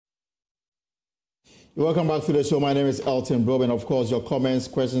Welcome back to the show. My name is Elton Brob, and of course, your comments,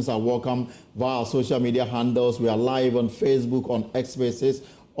 questions are welcome via our social media handles. We are live on Facebook, on X Spaces,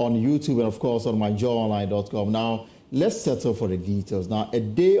 on YouTube, and of course on myjoyonline.com. Now, let's settle for the details. Now, a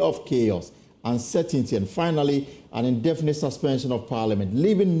day of chaos, uncertainty, and finally, an indefinite suspension of Parliament,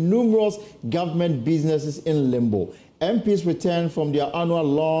 leaving numerous government businesses in limbo. MPs returned from their annual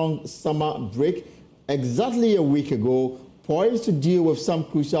long summer break exactly a week ago, poised to deal with some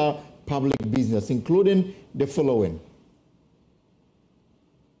crucial public business, including the following.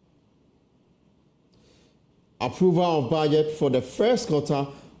 Approval of budget for the first quarter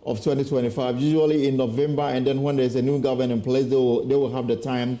of 2025, usually in November, and then when there's a new government in place, they will have the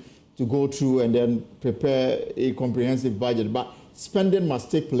time to go through and then prepare a comprehensive budget. But spending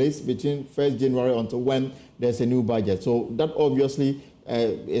must take place between 1st January until when there's a new budget. So that obviously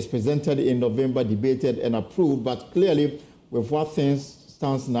is presented in November, debated and approved, but clearly with what things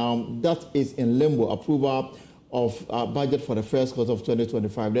stands now, that is in limbo, approval of budget for the first quarter of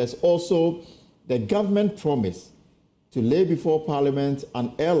 2025. There's also the government promise to lay before Parliament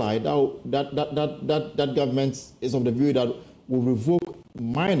an airline that government is of the view that will revoke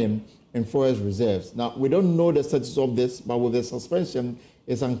mining in forest reserves. Now, we don't know the status of this, but with the suspension,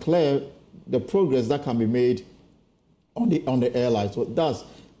 it's unclear the progress that can be made on the airline. So that's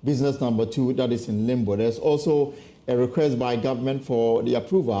business number 2 that is in limbo. There's also a request by government for the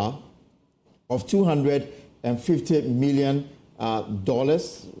approval of $250 million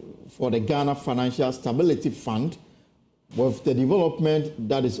for the Ghana Financial Stability Fund, with the development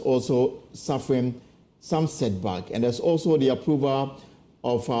that is also suffering some setback. And there's also the approval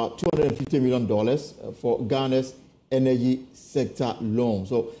of $250 million for Ghana's energy sector loan.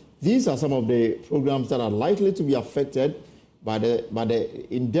 So these are some of the programs that are likely to be affected by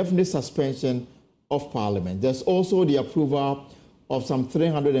the indefinite suspension of Parliament. There's also the approval of some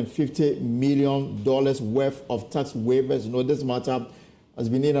 $350 million worth of tax waivers. You know, this matter has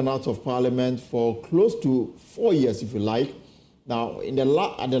been in and out of Parliament for close to 4 years, if you like. Now, at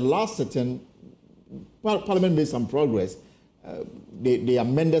the last sitting, Parliament made some progress. They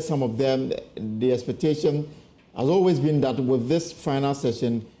amended some of them. The expectation has always been that with this final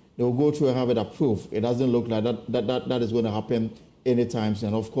session, they will go through and have it approved. It doesn't look like that is going to happen anytime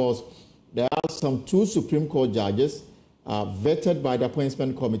soon. Of course, there are some 2 Supreme Court judges vetted by the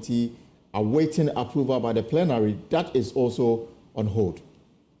Appointment Committee, awaiting approval by the plenary. That is also on hold.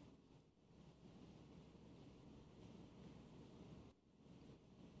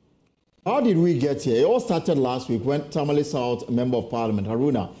 How did we get here? It all started last week when Tamale South Member of Parliament,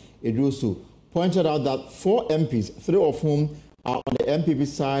 Haruna Idrusu, pointed out that 4 MPs, 3 of whom are on the MPP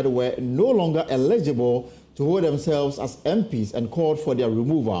side, were no longer eligible to hold themselves as MPs and called for their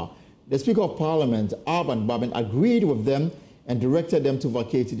removal. The Speaker of Parliament, Alban Babin, agreed with them and directed them to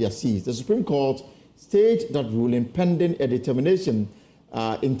vacate their seats. The Supreme Court stayed that ruling pending a determination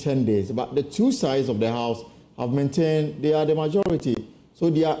in 10 days. But the 2 sides of the House have maintained they are the majority. So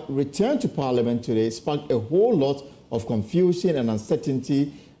their return to Parliament today sparked a whole lot of confusion and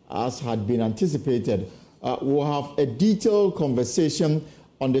uncertainty, as had been anticipated. We'll have a detailed conversation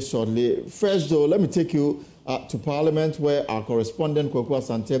on this shortly. First, though, let me take you to Parliament, where our correspondent, Kwaku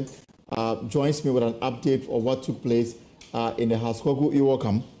Asante, joins me with an update of what took place in the House. Kwaku, you're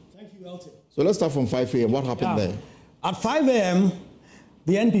welcome. Thank you, Elton. So let's start from 5 a.m. What happened there? At 5 a.m.,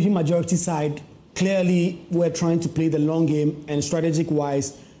 the NPP majority side clearly were trying to play the long game, and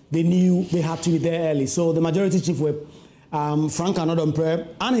strategic-wise, they knew they had to be there early. So the majority chief whip, Frank Anodompe,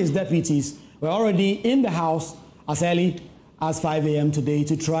 and his deputies were already in the House as early as 5 a.m. today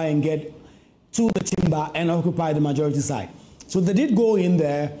to try and get to the chamber and occupy the majority side. So they did go in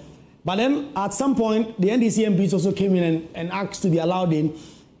there, but then at some point, the NDC MPs also came in and asked to be allowed in.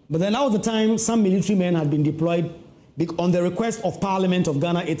 But then that was the time some military men had been deployed on the request of Parliament of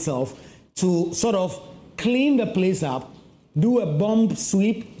Ghana itself to sort of clean the place up, do a bomb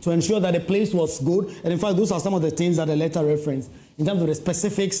sweep to ensure that the place was good. And in fact, those are some of the things that the letter referenced in terms of the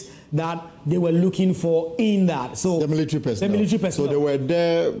specifics that they were looking for in that. So the military personnel. The military personnel. So they were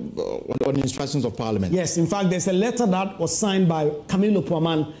there on the instructions of Parliament. Yes, in fact, there's a letter that was signed by Camilo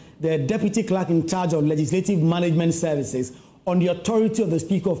Puaman, the Deputy Clerk in charge of Legislative Management Services, on the authority of the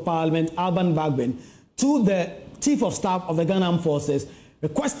Speaker of Parliament, Alban Babin, to the Chief of Staff of the Ghana Armed Forces,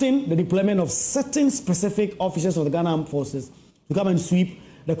 requesting the deployment of certain specific officers of the Ghana Armed Forces to come and sweep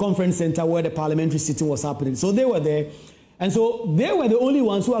the conference center where the parliamentary sitting was happening. So they were there. And so they were the only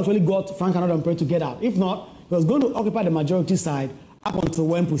ones who actually got Frank Anodompe to get out. If not, he was going to occupy the majority side up until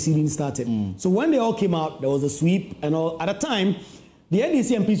when proceedings started. So when they all came out, there was a sweep and all. At the time, the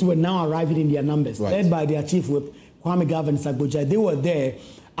NDC MPs were now arriving in their numbers, led by their chief whip, Kwame Gavin Sagboja. They were there.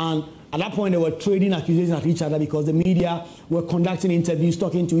 And at that point, they were trading accusations at each other because the media were conducting interviews,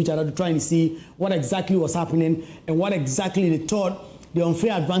 talking to each other to try and see what exactly was happening and what exactly they thought the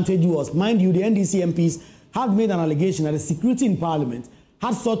unfair advantage was. Mind you, the NDC MPs had made an allegation that the security in Parliament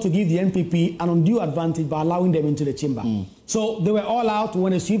had sought to give the NPP an undue advantage by allowing them into the chamber. So they were all out.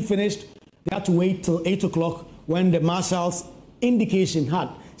 When the sweep finished, they had to wait till 8 o'clock when the marshal's indication had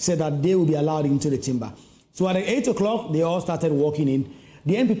said that they would be allowed into the chamber. So at 8 o'clock, they all started walking in.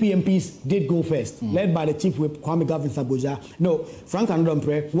 The NPP MPs did go first, led by the Chief Whip, Kwame Gavin Saboja. No, Frank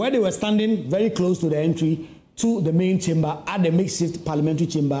Andompre, where they were standing very close to the entry to the main chamber at the makeshift parliamentary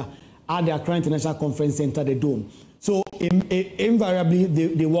chamber at the Accra International Conference Center, the Dome. So invariably,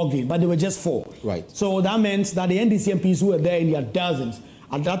 they walked in, but they were just 4. Right. So that meant that the NDC MPs who were there in their dozens,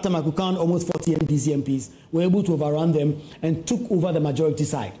 at that time I could count almost 40 NDC MPs, were able to overrun them and took over the majority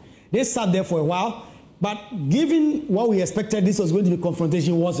side. They sat there for a while, but given what we expected this was going to be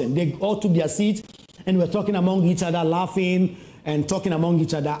confrontation, wasn't. They all took their seats and were talking among each other, laughing and talking among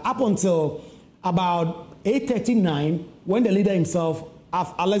each other up until about 8:39 when the leader himself,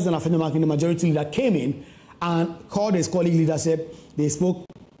 Alexander Afenyomakin, the majority leader, came in and called his colleague leadership. They spoke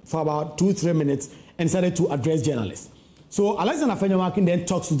for about 2-3 minutes and started to address journalists. So Alexander Afenyomakin then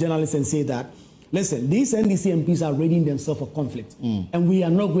talks to journalists and say that, listen, these NDC MPs are readying themselves for conflict, and we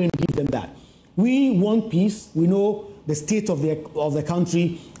are not going to give them that. We want peace. We know the state of the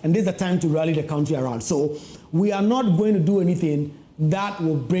country, and this is the time to rally the country around. So we are not going to do anything that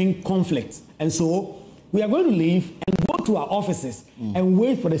will bring conflict. And so we are going to leave and go to our offices and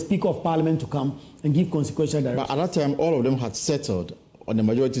wait for the Speaker of Parliament to come and give consequential direction. But at that time, all of them had settled on the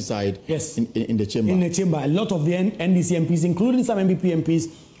majority side. Yes. In the chamber. In the chamber. A lot of the NDC MPs, including some MPP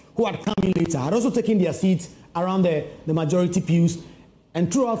MPs who had come in later, had also taken their seats around the majority pews. And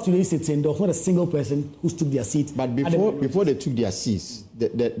throughout today's sitting, there was not a single person who took their seat. But before they took their seats,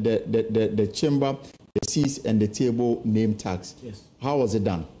 the chamber, the seats and the table name tags, yes. How was it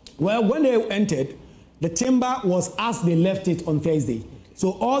done? Well, when they entered, the chamber was as they left it on Thursday. Okay.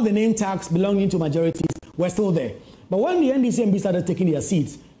 So all the name tags belonging to majorities were still there. But when the NDC MPs started taking their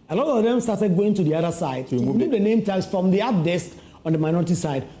seats, a lot of them started going to the other side to remove the name tags from the up desk on the minority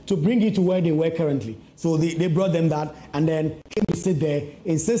side to bring it to where they were currently. So they brought them that and then came to sit there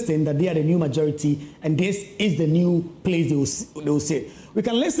insisting that they are the new majority and this is the new place they will sit. We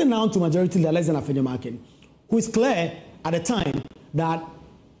can listen now to Majority Leader Alexander Afenyomakin, who is clear at the time that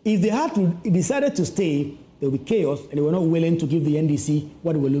if they had to decided to stay, there would be chaos and they were not willing to give the NDC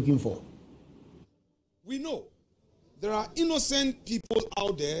what they were looking for. We know there are innocent people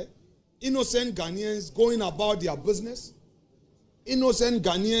out there, innocent Ghanaians going about their business, innocent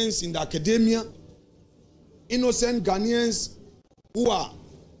Ghanaians in the academia, innocent Ghanaians who are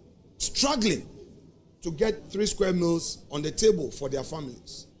struggling to get 3 square meals on the table for their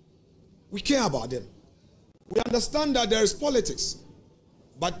families. We care about them. We understand that there is politics,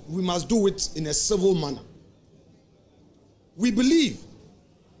 but we must do it in a civil manner. We believe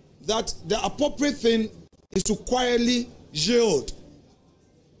that the appropriate thing is to quietly yield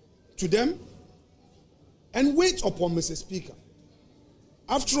to them and wait upon Mr. Speaker.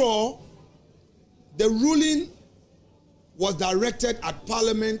 After all, the ruling was directed at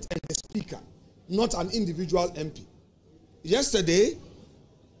Parliament and the Speaker, not an individual MP. Yesterday,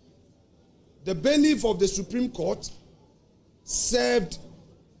 the bailiff of the Supreme Court served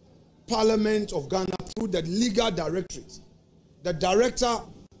Parliament of Ghana through the legal directorate. The director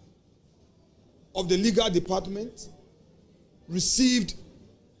of the legal department received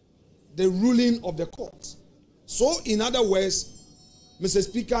the ruling of the court. So, in other words, Mr.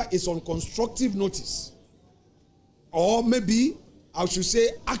 Speaker is on constructive notice, or maybe I should say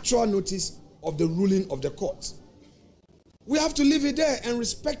actual notice of the ruling of the court. We have to leave it there and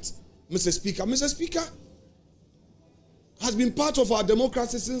respect Mr. Speaker. Mr. Speaker has been part of our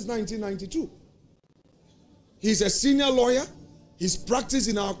democracy since 1992. He's a senior lawyer. He's practiced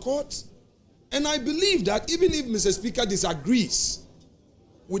in our courts. And I believe that even if Mr. Speaker disagrees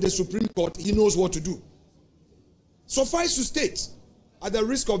with the Supreme Court, he knows what to do. Suffice to state, at the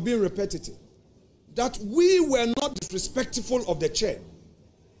risk of being repetitive, that we were not disrespectful of the chair.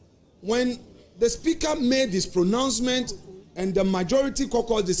 When the Speaker made this pronouncement and the majority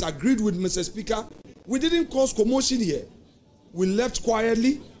caucus disagreed with Mr. Speaker, we didn't cause commotion here. We left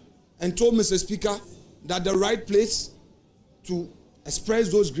quietly and told Mr. Speaker that the right place to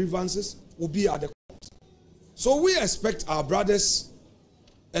express those grievances will be at the court. So we expect our brothers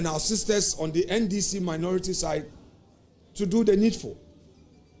and our sisters on the NDC minority side to do the needful.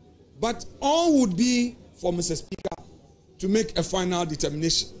 But all would be for Mr. Speaker to make a final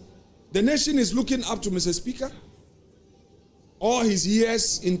determination. The nation is looking up to Mr. Speaker. all his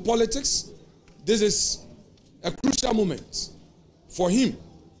years in politics, this is a crucial moment for him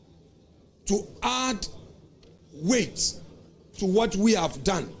to add weight to what we have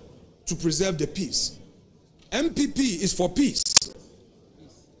done to preserve the peace. MPP is for peace.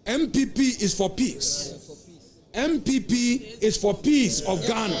 MPP is for peace. MPP is for peace of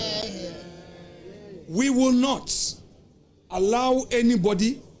Ghana. We will not allow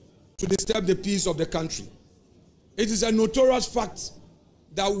anybody to disturb the peace of the country. It is a notorious fact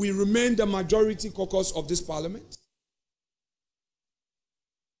that we remain the majority caucus of this parliament.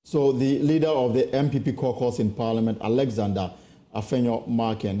 So the leader of the MPP caucus in parliament, Alexander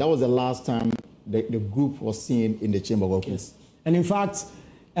Afenyo-Markin, that was the last time the group was seen in the chamber of Congress. Yes. And in fact,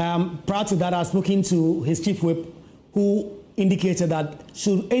 prior to that, I was speaking to his chief whip, who indicated that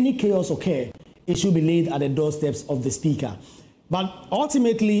should any chaos occur, it should be laid at the doorsteps of the speaker. But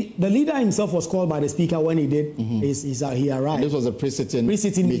ultimately, the leader himself was called by the speaker when he did. He arrived. This was a pre-sitting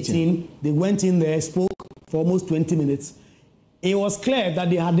meeting. They went in there, spoke for almost 20 minutes. It was clear that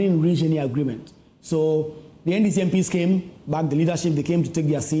they hadn't reached any agreement. So the NDC MPs came back, the leadership, they came to take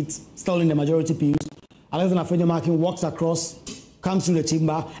their seats, still in the majority pews. Alexander Afenyo-Markin walks across, comes through the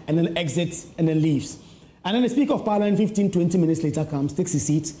chamber, and then exits, and then leaves. And then the Speaker of Parliament, 15, 20 minutes later, comes, takes his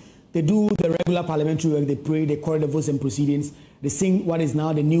seat. They do the regular parliamentary work. They pray, they call the votes and proceedings. They sing what is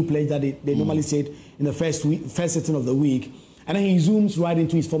now the new pledge that they normally said in the first sitting of the week. And then he zooms right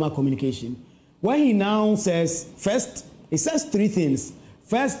into his formal communication, where he now says, first, he says three things.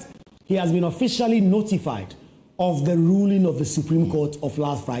 First, he has been officially notified of the ruling of the Supreme Court of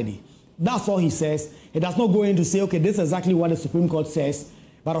last Friday. That's all he says. He does not go in to say, okay, this is exactly what the Supreme Court says.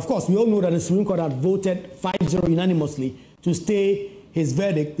 But of course, we all know that the Supreme Court had voted 5-0 unanimously to stay his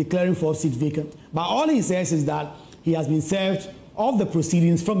verdict, declaring 4 seats vacant. But all he says is that he has been served of the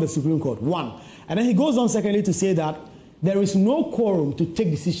proceedings from the Supreme Court, one. And then he goes on secondly to say that there is no quorum to take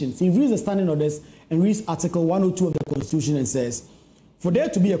decisions. He reads the standing orders and reads Article 102 of the Constitution and says, for there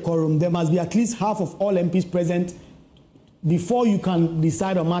to be a quorum, there must be at least half of all MPs present before you can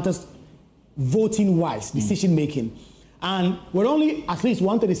decide on matters voting-wise, decision-making. And with only at least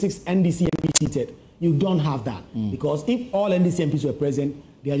 136 NDC MPs seated, you don't have that. Because if all NDC MPs were present,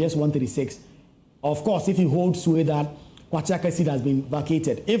 they are just 136. Of course, if you hold sway that Kwachaka seat has been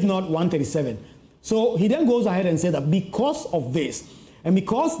vacated, if not 137. So he then goes ahead and says that because of this, and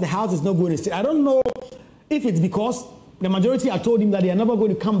because the House is not going to stay, I don't know if it's because the majority had told him that they are never going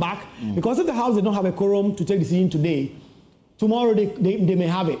to come back, because if the House did not have a quorum to take decision today, tomorrow they may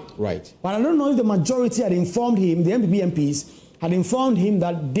have it. Right. But I don't know if the majority had informed him, the MPP MPs had informed him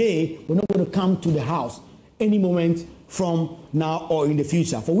that they were not going to come to the House any moment from now or in the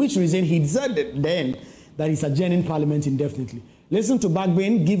future, for which reason he said then that he's adjourning Parliament indefinitely. Listen to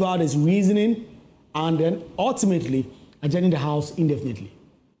Bagbin give out his reasoning and then ultimately adjourning the House indefinitely.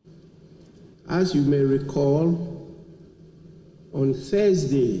 As you may recall, on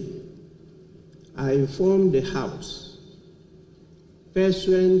Thursday, I informed the House,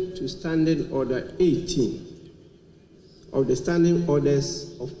 pursuant to Standing Order 18 of the Standing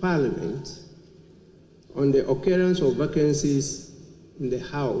Orders of Parliament, on the occurrence of vacancies in the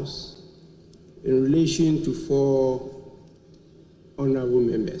House in relation to 4 honorable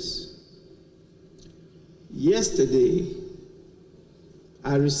members. Yesterday,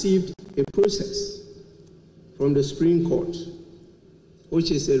 I received a process from the Supreme Court, which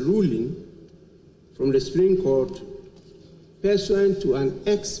is a ruling from the Supreme Court pursuant to an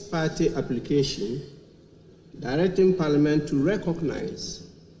ex parte application directing Parliament to recognize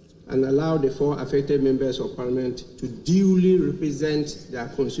and allow the 4 affected members of Parliament to duly represent their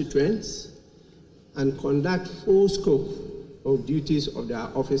constituents and conduct full scope of duties of their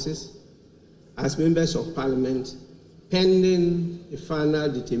offices as members of Parliament pending the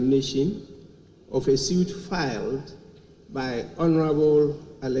final determination of a suit filed by Honorable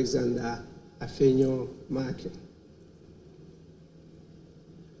Alexander Afenyo-Markin.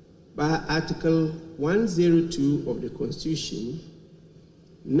 By Article 102 of the Constitution,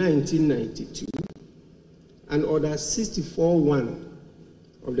 1992, and Order 64.1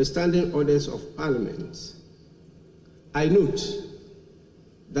 of the Standing Orders of Parliament, I note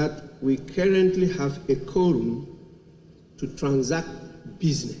that we currently have a quorum to transact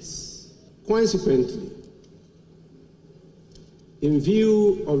business. Consequently, in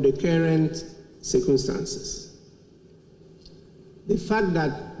view of the current circumstances, the fact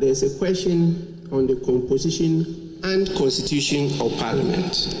that there is a question on the composition and constitution of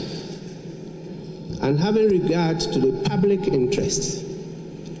Parliament, and having regard to the public interest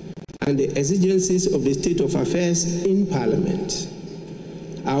and the exigencies of the state of affairs in Parliament,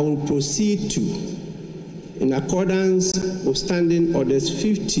 I will proceed to, in accordance with Standing Orders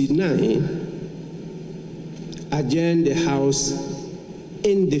 59, adjourn the House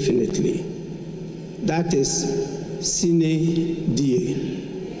indefinitely. That is sine die.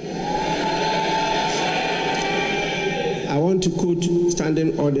 I want to quote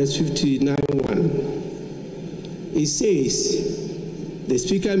Standing Orders 59:1. It says, the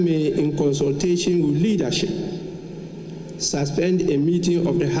Speaker may, in consultation with leadership, suspend a meeting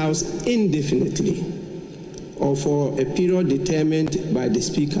of the House indefinitely or for a period determined by the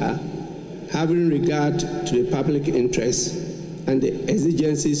Speaker, having regard to the public interest and the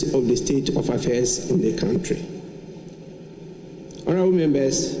exigencies of the state of affairs in the country. Honorable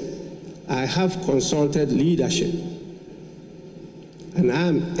members, I have consulted leadership and I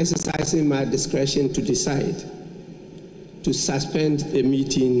am exercising my discretion to decide to suspend the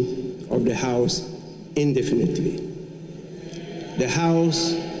meeting of the House indefinitely. The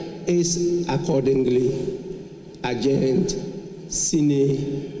House is accordingly adjourned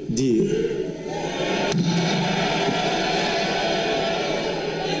sine die.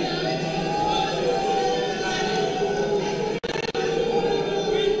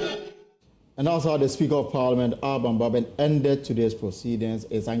 And also, the Speaker of Parliament, Alban Baben, ended today's proceedings.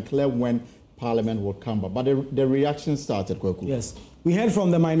 It's unclear when Parliament will come back. But the reaction started, Kweku. Yes. We heard from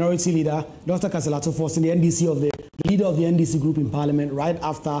the minority leader, Dr. Kaselato Forson, the leader of the NDC group in Parliament, right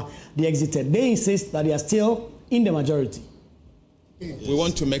after they exited. They insist that they are still in the majority. We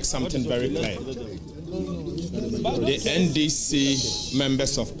want to make something very clear. The NDC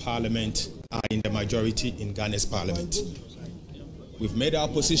members of Parliament are in the majority in Ghana's Parliament. We've made our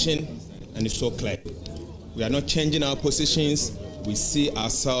position, and it's so clear. We are not changing our positions. We see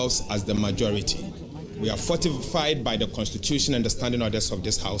ourselves as the majority. We are fortified by the Constitution and the standing orders of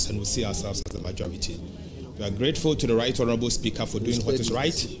this House, and we see ourselves as the majority. We are grateful to the Right Honourable Speaker for doing what is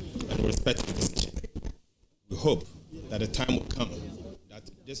right, and we respect his decision. We hope that the time will come that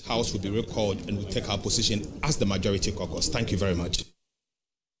this House will be recalled and will take our position as the majority caucus. Thank you very much.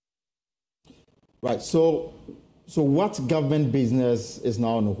 Right, so what government business is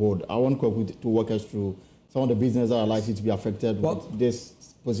now on hold? I want Kweku to walk us through some of the businesses that are likely to be affected with this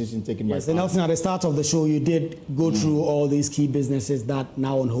position taken by. Yes, and Nelson, at the start of the show, you did go through all these key businesses that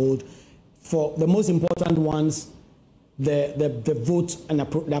now on hold. For the most important ones, the vote and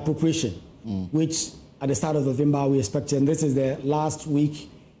the appropriation, which at the start of November we expected, and this is the last week,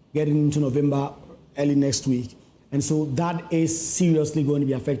 getting into November, early next week. And so that is seriously going to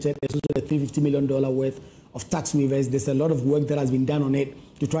be affected. There's also the $350 million worth of tax waivers. There's a lot of work that has been done on it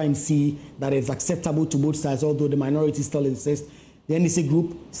to try and see that it's acceptable to both sides, although the minority still insists, the NDC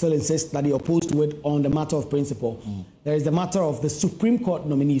group still insists that they oppose to it on the matter of principle. There is the matter of the Supreme Court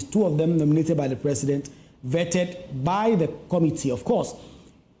nominees, two of them nominated by the president, vetted by the committee. Of course,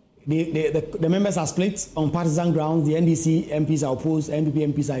 the members are split on partisan grounds. The NDC MPs are opposed,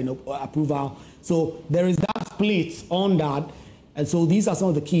 NPP MPs are in approval. So there is that split on that. And so these are some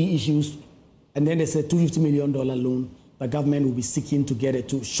of the key issues. And then there's a $250 million loan the government will be seeking to get it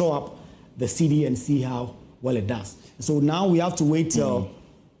to show up the CD and see how well it does. So now we have to wait till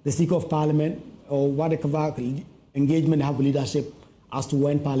the Speaker of Parliament or whatever engagement they have with leadership as to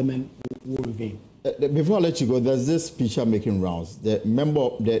when Parliament will reveal. Before I let you go, there's this picture making rounds. The member,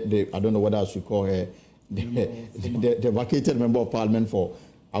 I don't know what I should call her, the vacated member of Parliament for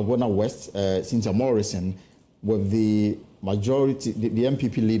Agona West, Cynthia Morrison, with the majority, the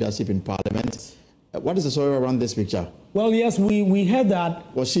MPP leadership in Parliament. What is the story around this picture? Well, yes, we heard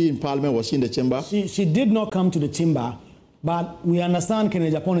that. Was she in Parliament? Was she in the chamber? She did not come to the chamber, but we understand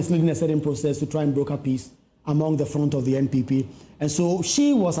Kennedy Japan is leading a certain process to try and broker peace among the front of the NPP. And so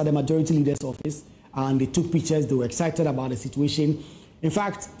she was at the majority leader's office, and they took pictures. They were excited about the situation. In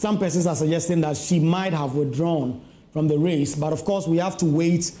fact, some persons are suggesting that she might have withdrawn from the race, but of course we have to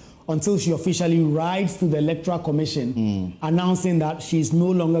wait until she officially writes to the Electoral Commission announcing that she is no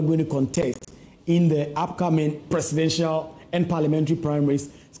longer going to contest in the upcoming presidential and parliamentary primaries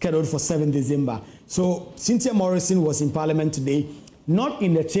scheduled for 7 December. So Cynthia Morrison was in Parliament today, not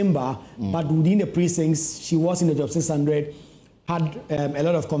in the chamber, but within the precincts. She was in the Job 600, had a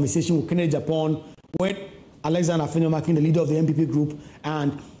lot of conversation with Kennedy Japan, with Alexander Afenyomakin, the leader of the MPP group,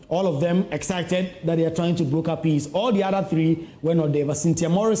 and all of them excited that they are trying to broker peace. All the other three were not there. But Cynthia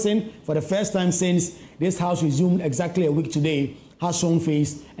Morrison, for the first time since this House resumed exactly a week today, has shown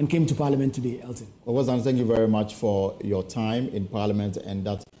face and came to Parliament today. Elton. Well, thank you very much for your time in Parliament and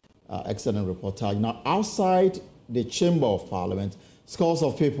that excellent reportage. Now, outside the Chamber of Parliament, scores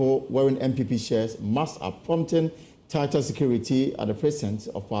of people wearing MPP shirts masked up, prompting tighter security at the Precinct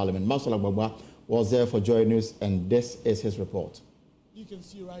of Parliament. Masol Agbagba was there for joining us, and this is his report. You can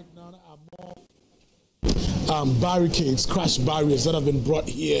see right now more barricades, crash barriers that have been brought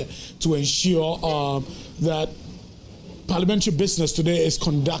here to ensure that parliamentary business today is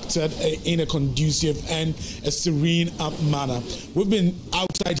conducted in a conducive and a serene manner. We've been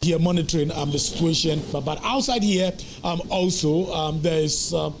outside here monitoring the situation, but outside here also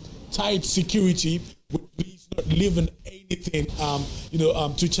there's tight security with police not leaving anything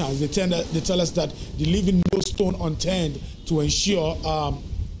to chance. They tell us that they're leaving no stone unturned to ensure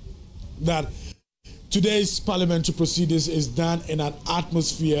that today's parliamentary proceedings is done in an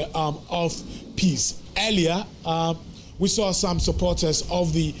atmosphere of peace. Earlier, we saw some supporters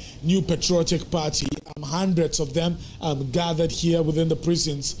of the New Patriotic Party, hundreds of them gathered here within the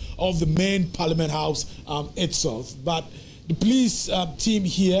precincts of the main Parliament House itself. But the police team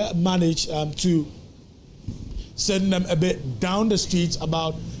here managed to send them a bit down the streets,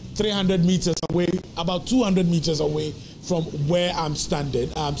 about 300 meters away, about 200 meters away from where I'm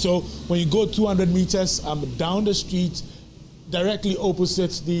standing. So when you go 200 meters down the street, directly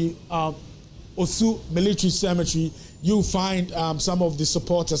opposite the Osu Military Cemetery, you find some of the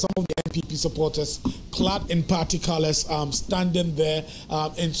supporters, some of the NPP supporters, clad in party colors, standing there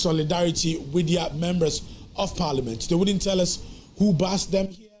in solidarity with their members of parliament. They wouldn't tell us who bashed them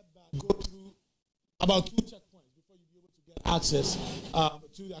here, but go through about 2 checkpoints before you be able to get access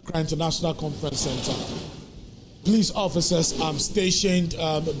to the Accra International Conference Center. Police officers stationed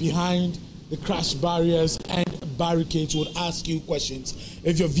behind the crash barriers and barricades would ask you questions.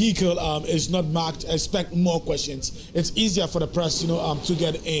 If your vehicle is not marked, expect more questions. It's easier for the press, to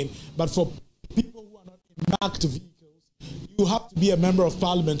get in. But for people who are not in marked vehicles, you have to be a member of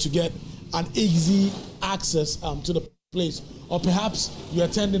parliament to get an easy access to the place. Or perhaps you're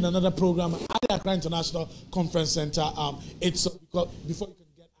attending another program at the Accra International Conference Center. It's before you can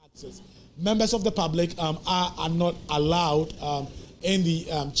get access. Members of the public are not allowed in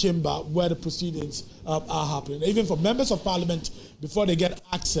the chamber where the proceedings are happening. Even for members of parliament, before they get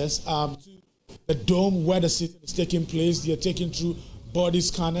access to the dome where the sitting is taking place, they are taken through body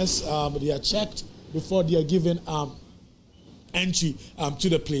scanners, they are checked before they are given entry to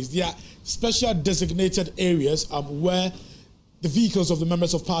the place. There are special designated areas where the vehicles of the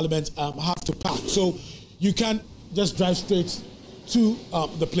members of parliament have to park. So you can't just drive straight to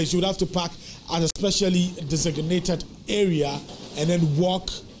the place. You would have to park at a specially designated area and then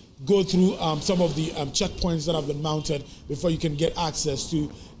go through some of the checkpoints that have been mounted before you can get access to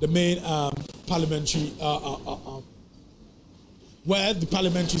the main parliamentary, where the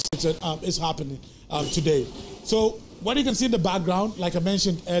parliamentary session is happening today. So what you can see in the background, like I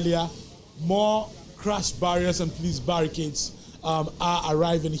mentioned earlier, more crash barriers and police barricades are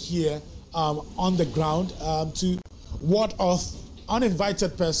arriving here on the ground to ward off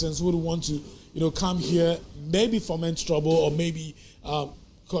uninvited persons who would want to come here, maybe foment trouble or maybe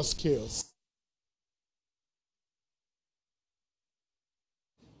cause chaos.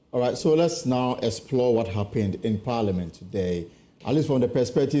 All right, so let's now explore what happened in Parliament today, at least from the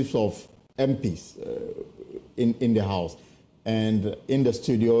perspectives of MPs in the House. And in the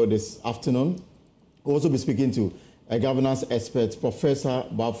studio this afternoon, we'll also be speaking to a governance expert, Professor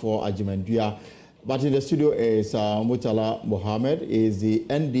Bafo Ajimendua. But in the studio is Murtala Mohammed, is the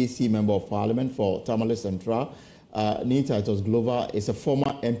NDC Member of Parliament for Tamale Central. Titus Glover is a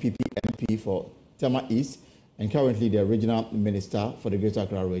former MPP MP for Tema East and currently the Regional Minister for the Greater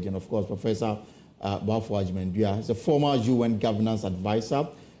Accra region. Of course, Professor Bafo Ajimendua is a former UN Governance Advisor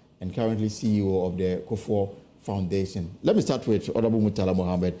and currently CEO of the Kufuor Foundation. Let me start with Honorable Murtala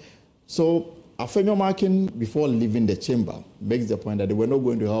Mohammed. So, Afenyo Markin, before leaving the chamber, makes the point that they were not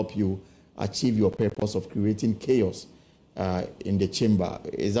going to help you achieve your purpose of creating chaos in the chamber.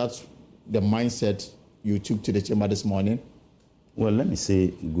 Is that the mindset you took to the chamber this morning? Well, let me say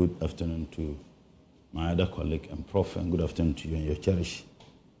good afternoon to my other colleague and Prof, and good afternoon to you and your cherished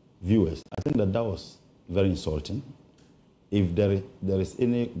viewers. I think that was very insulting. If there is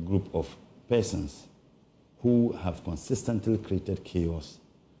any group of persons who have consistently created chaos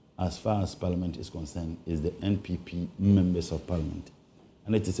as far as Parliament is concerned, is the NPP members of Parliament.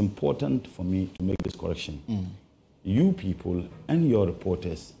 And it is important for me to make this correction. You people and your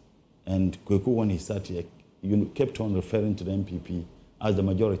reporters, and Kweku, when he started here, you kept on referring to the NPP as the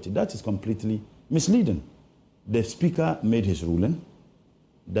majority. That is completely misleading. The Speaker made his ruling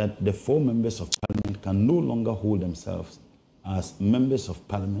that the 4 members of Parliament can no longer hold themselves as members of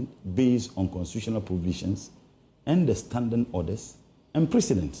Parliament based on constitutional provisions and the standing orders and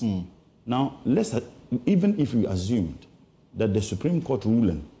precedents. Now, even if we assumed that the Supreme Court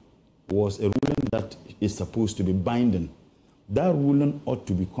ruling was a ruling that is supposed to be binding, that ruling ought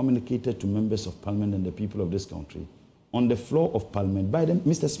to be communicated to members of Parliament and the people of this country on the floor of Parliament by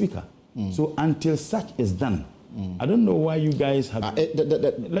Mr. Speaker. So until such is done, I don't know why you guys have...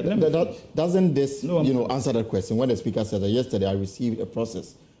 Doesn't this answer that question? When the Speaker said that yesterday I received a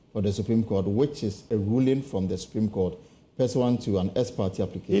process for the Supreme Court, which is a ruling from the Supreme Court pursuant to an ex-party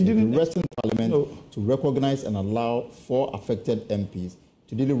application, requesting Parliament to recognize and allow 4 affected MPs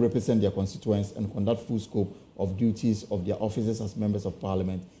to duly represent their constituents and conduct full scope of duties of their offices as members of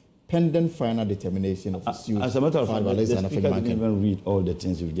Parliament, pending final determination of suit. As a matter of fact, the Speaker didn't even read all the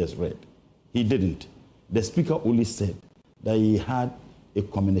things you've just read. He didn't. The Speaker only said that he had a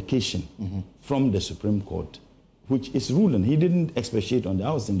communication from the Supreme Court, which is ruling. He didn't expatiate on the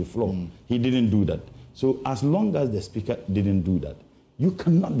house in the floor. He didn't do that. So as long as the Speaker didn't do that, you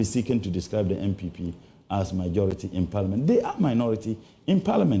cannot be seeking to describe the MPP as majority in Parliament. They are minority in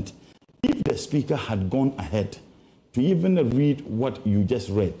Parliament. If the Speaker had gone ahead to even read what you just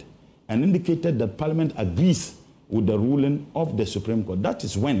read and indicated that Parliament agrees with the ruling of the Supreme Court, that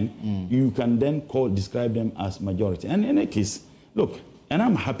is when you can then describe them as majority. And in any case, look, and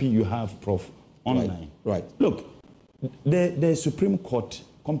I'm happy you have Prof online. Right. Look, the Supreme Court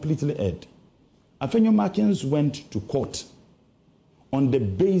completely erred. Afenyo Markins went to court on the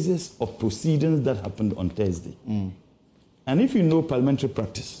basis of proceedings that happened on Thursday. And if you know parliamentary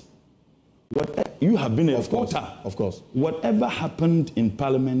practice, you have been a reporter. Of course. Whatever happened in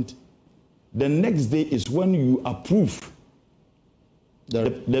Parliament, the next day is when you approve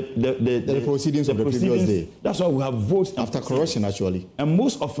the proceedings of the previous day. That's why we have votes after correction, actually. And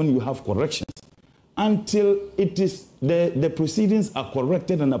most often you have corrections until it is the proceedings are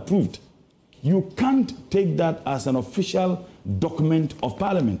corrected and approved. You can't take that as an official document of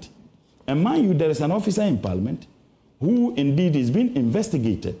Parliament. And mind you, there is an officer in Parliament who indeed is being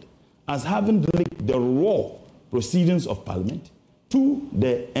investigated as having linked the raw proceedings of Parliament to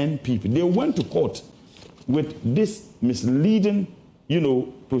the NPP. They went to court with this misleading,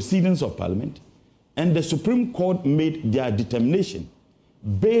 proceedings of Parliament, and the Supreme Court made their determination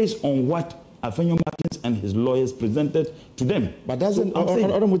based on what Afenyo Markins and his lawyers presented to them. But doesn't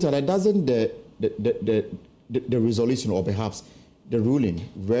the resolution, or perhaps the ruling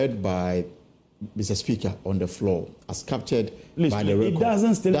read by Mr. Speaker on the floor as captured by the record,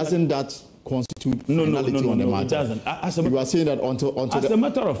 doesn't that constitute finality on the matter? It doesn't. You are saying that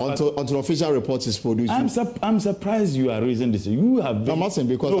until official report is produced. I'm surprised you are raising this. You have been... I'm asking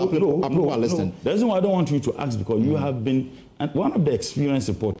because people are listening. The reason why I don't want you to ask, because you have been one of the experienced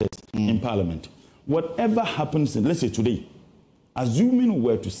reporters in Parliament. Whatever happens, let's say today, assuming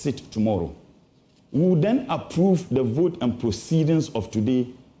we were to sit tomorrow, we will then approve the vote and proceedings of today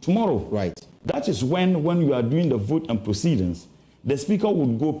tomorrow. Right. That is when you are doing the vote and proceedings, the Speaker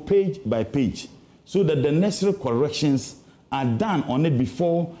would go page by page so that the necessary corrections are done on it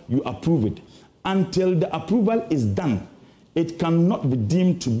before you approve it. Until the approval is done, it cannot be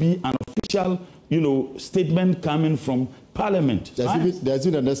deemed to be an official, statement coming from Parliament. There's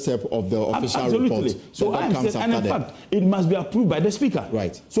been another step of the official report. So I'm saying, and in fact, it must be approved by the Speaker.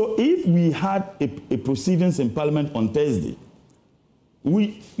 Right. So if we had a proceedings in Parliament on Thursday,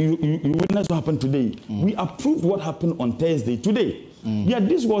 you witness what happened today. We approved what happened on Thursday today. Yet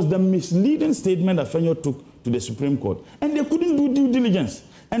this was the misleading statement that Afenyo took to the Supreme Court. And they couldn't do due diligence.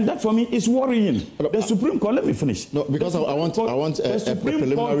 And that for me is worrying. The Supreme Court, let me finish. No, because I want a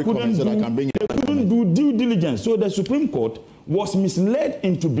preliminary comment so that I can bring it. They couldn't do due diligence. So the Supreme Court was misled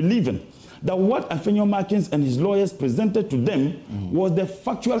into believing that what Afenyo Markins and his lawyers presented to them was the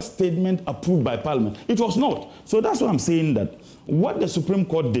factual statement approved by Parliament. It was not. So that's why I'm saying that what the Supreme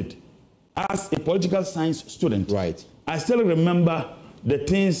Court did as a political science student, right. I still remember the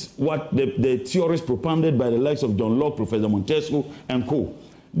things, what the theories propounded by the likes of John Locke, Professor Montesquieu, and co.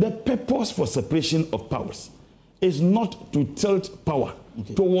 The purpose for separation of powers is not to tilt power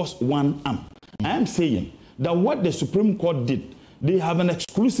towards one arm. I am saying that what the Supreme Court did, they have an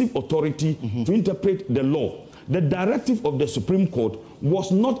exclusive authority to interpret the law. The directive of the Supreme Court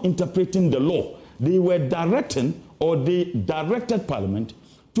was not interpreting the law. They were directing, or they directed Parliament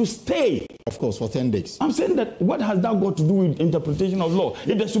to stay. Of course, for 10 days. I'm saying that what has that got to do with interpretation of law?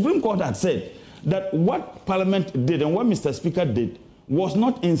 If the Supreme Court had said that what Parliament did and what Mr. Speaker did was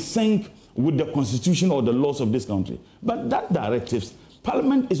not in sync with the Constitution or the laws of this country, but that directives,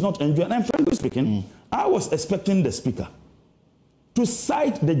 Parliament is not enjoying. And frankly speaking, I was expecting the Speaker to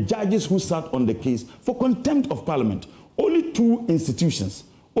cite the judges who sat on the case for contempt of Parliament. Only 2 institutions,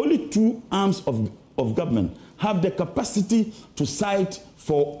 only 2 arms of government have the capacity to cite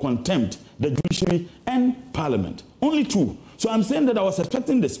for contempt, the judiciary and Parliament. Only 2. So I'm saying that I was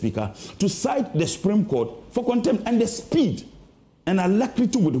expecting the Speaker to cite the Supreme Court for contempt, and the speed and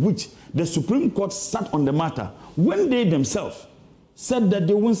alacrity with which the Supreme Court sat on the matter when they themselves said that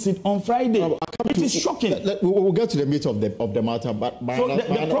they won't sit on Friday. It is shocking. We'll get to the meat of the matter, but my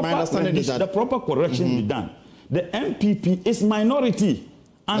understanding is that the proper correction be done. The MPP is minority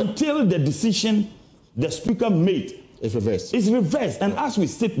until the decision the Speaker made is reversed. It's reversed, and as we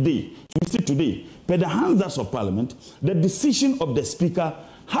sit today, per the handlers of Parliament, the decision of the Speaker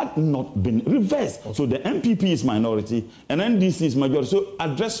had not been reversed. Okay. So the MPP is minority, and NDC is majority. So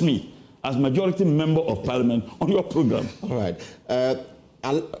address me as majority member of Parliament on your program. All right.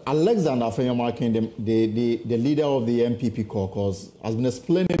 Alexander Afenyomarkin, the leader of the MPP caucus, has been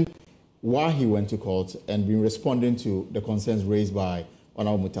explaining why he went to court and been responding to the concerns raised by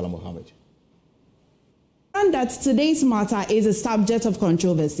Honorable Murtala Mohammed. And that today's matter is a subject of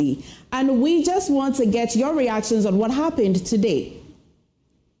controversy, and we just want to get your reactions on what happened today.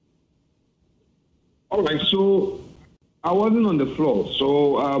 All right, so I wasn't on the floor,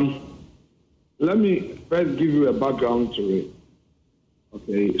 so let me first give you a background to it.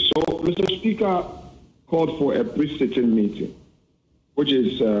 Okay, so Mr. Speaker called for a pre-sitting meeting, which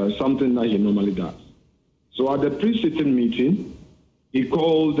is something that he normally does. So at the pre-sitting meeting, he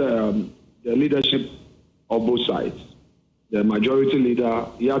called the leadership of both sides. The majority leader,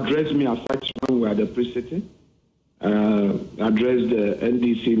 he addressed me as such when we were at the pre-sitting, addressed the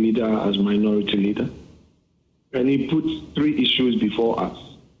NDC leader as minority leader, and he put 3 issues before us.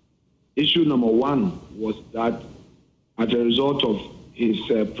 Issue number 1 was that as a result of his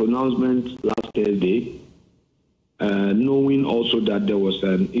pronouncement last Thursday, knowing also that there was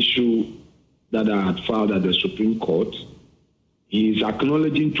an issue that I had filed at the Supreme Court, he is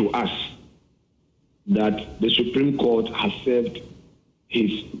acknowledging to us that the Supreme Court has served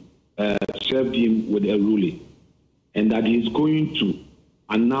him with a ruling, and that he is going to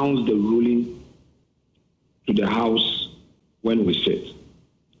announce the ruling to the House when we sit.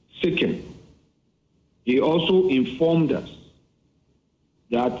 Second, he also informed us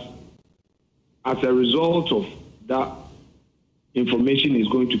that as a result of that information he's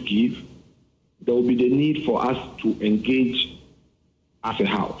going to give, there will be the need for us to engage as a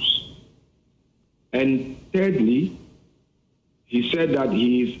House. And thirdly, he said that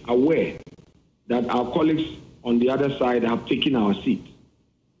he is aware that our colleagues on the other side have taken our seat,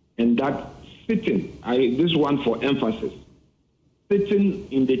 and that sitting, this one for emphasis, sitting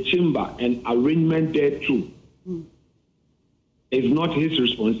in the chamber and arrangement there too is not his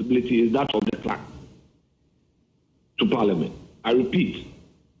responsibility, is that of the clerk to Parliament. I repeat,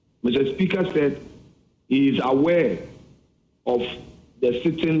 Mr. Speaker said he is aware of the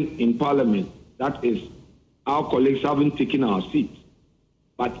sitting in Parliament, that is, our colleagues haven't taken our seat,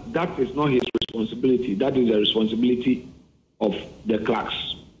 but that is not his responsibility. That is the responsibility of the clerk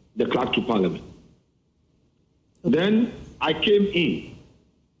to Parliament. Okay. Then I came in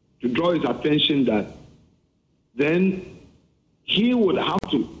to draw his attention that then he would have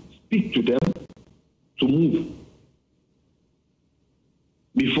to speak to them to move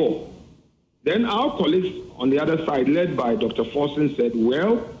before. Then our colleagues on the other side, led by Dr. Forson, said,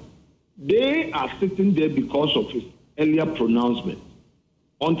 well, they are sitting there because of his earlier pronouncement.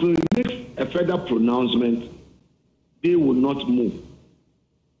 Until he makes a further pronouncement, they will not move.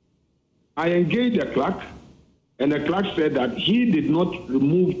 I engaged the clerk, and the clerk said that he did not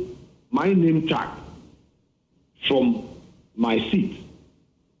remove my name tag from my seat,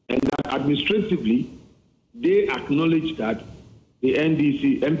 and that administratively, they acknowledged that the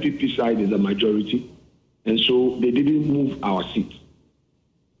NDC, MPP side is a majority, and so they didn't move our seat.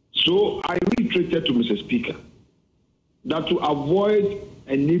 So I reiterated to Mr. Speaker that to avoid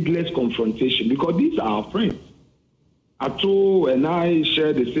a needless confrontation, because these are our friends. Ato and I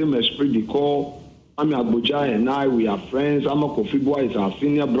share the same esprit de corps. Ami Abuja and I, we are friends. Ama Kofibwa is our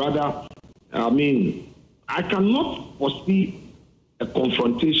senior brother. I mean, I cannot foresee a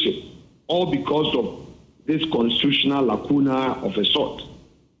confrontation, all because of this constitutional lacuna of a sort.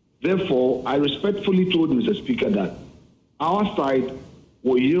 Therefore, I respectfully told Mr. Speaker that our side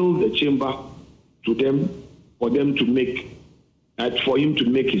will yield the chamber to them for him to make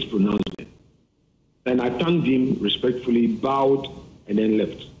his pronouncement. And I thanked him respectfully, bowed, and then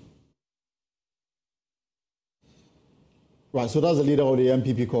left. Right, so that's the leader of the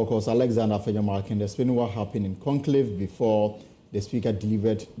MPP caucus, Alexander Afenyomarkin, explaining what happened in conclave before the Speaker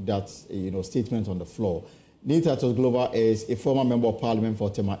delivered that statement on the floor. Titus Glover is a former member of Parliament for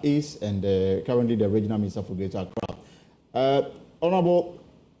Tema East and currently the Regional Minister for Greater Accra. Honourable,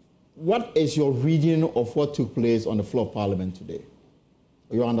 what is your reading of what took place on the floor of Parliament today?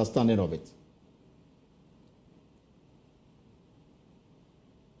 Your understanding of it?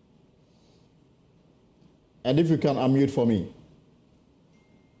 And if you can unmute for me.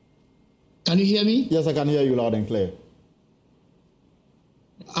 Can you hear me? Yes, I can hear you loud and clear.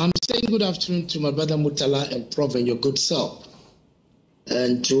 I'm saying good afternoon to my brother Mutala and Prof and your good self,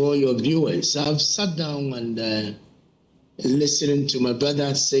 and to all your viewers. I've sat down and listening to my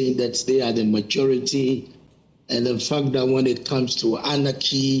brother saying that they are the majority, and the fact that when it comes to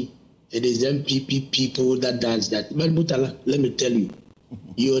anarchy, it is MPP people that does that. But Mutala, let me tell you,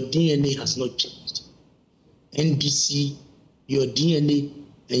 your DNA has not changed. NDC, your DNA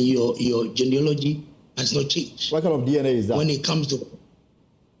and your genealogy has not changed. What kind of DNA is that? When it comes to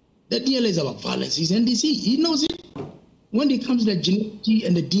the DNA is about violence, it's NDC. He knows it. When it comes to the genealogy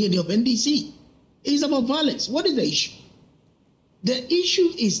and the DNA of NDC, it's about violence. What is the issue? The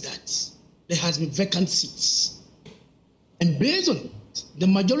issue is that there has been vacant seats. And based on it, the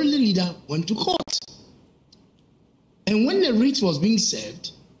majority leader went to court. And when the writ was being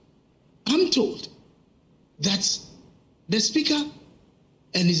served, I'm told that the speaker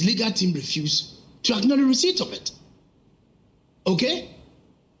and his legal team refused to acknowledge receipt of it. Okay?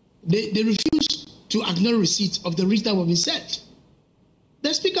 They refused to acknowledge receipt of the writ that was being served.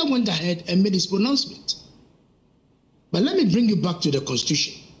 The speaker went ahead and made his pronouncement. But let me bring you back to the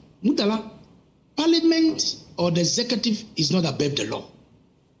Constitution. Mutala, Parliament or the executive is not above the law.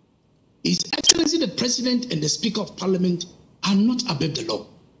 His Excellency the President and the Speaker of Parliament are not above the law.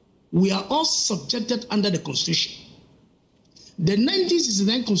 We are all subjected under the Constitution. The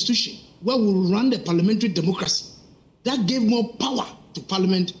 1969 Constitution, where we run the parliamentary democracy, that gave more power to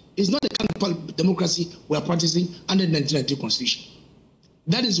Parliament, is not the kind of democracy we are practicing under the 1992 Constitution.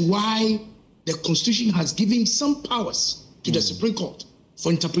 That is why the Constitution has given some powers to the Supreme Court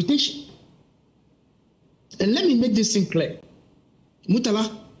for interpretation. And let me make this thing clear. Mutala,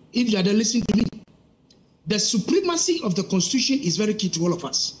 if you are there listening to me, the supremacy of the Constitution is very key to all of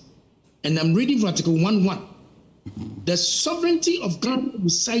us. And I'm reading from Article 1.1. The sovereignty of Ghana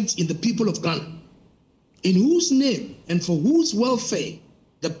resides in the people of Ghana, in whose name and for whose welfare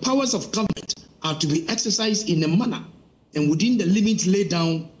the powers of government are to be exercised in a manner and within the limits laid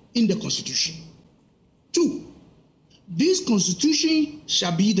down in the Constitution. 2, this Constitution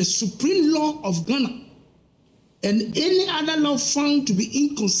shall be the supreme law of Ghana, and any other law found to be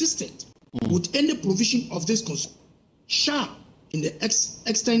inconsistent with any provision of this Constitution shall, in the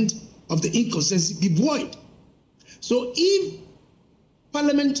extent of the inconsistency, be void. So if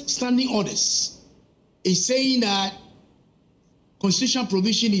Parliament standing orders is saying that constitutional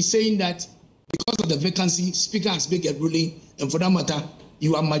provision is saying that because of the vacancy, Speaker has made a ruling, and for that matter,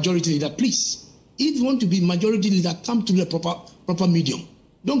 you are majority leader, please, if you want to be majority leader, come to the proper medium.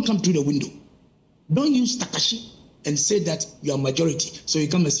 Don't come through the window. Don't use Takashi and say that you are majority, so you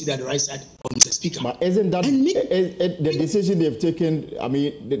come and sit at the right side of Mr. Speaker. But isn't that the decision they've taken? I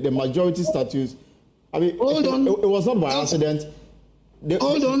mean, the majority status. I mean, it was not by accident. They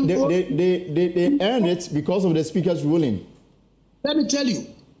earned it because of the Speaker's ruling. Let me tell you,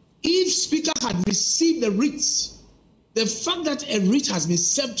 if Speaker had received the writs, the fact that a writ has been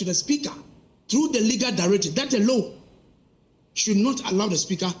served to the Speaker through the legal directive, that alone should not allow the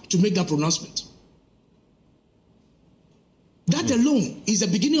Speaker to make that pronouncement. That alone is the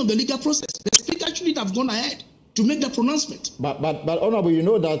beginning of the legal process. The Speaker shouldn't have gone ahead to make that pronouncement. But Honorable, you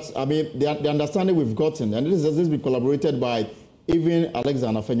know that, I mean, the understanding we've gotten, and this has been collaborated by even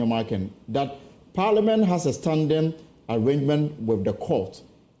Alexander Fenyomarken, that Parliament has a standing arrangement with the court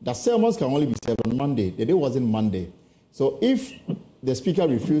that sermons can only be served on Monday. The day wasn't Monday. So if the Speaker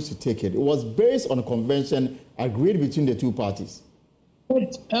refused to take it, it was based on a convention agreed between the two parties.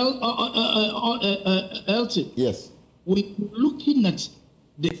 Elton. Yes. We're looking at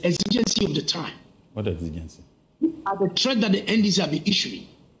the exigency of the time. What exigency? At the threat that the NDC have been issuing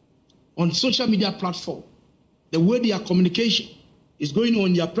on social media platform, the way their communication is going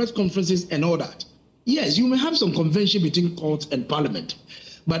on, their press conferences and all that. Yes, you may have some convention between courts and Parliament,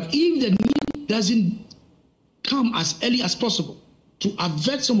 but if the need doesn't come as early as possible to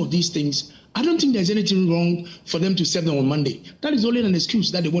avert some of these things, I don't think there's anything wrong for them to serve them on Monday. That is only an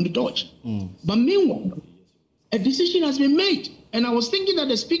excuse that they want to dodge. But meanwhile, a decision has been made, and I was thinking that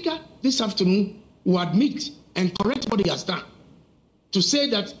the Speaker this afternoon will admit and correct what he has done, to say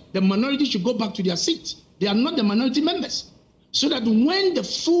that the minority should go back to their seat. They are not the minority members. So that when the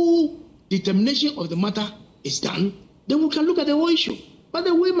full determination of the matter is done, then we can look at the whole issue. But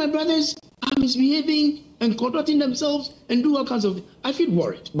the way my brothers are misbehaving and conducting themselves and do all kinds of, I feel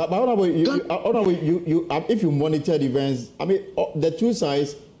worried. But if you monitored events, I mean, the two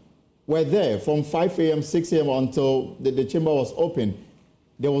sides were there from 5 a.m., 6 a.m. until the chamber was open.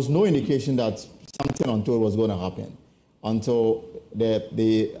 There was no indication that something untoward was going to happen until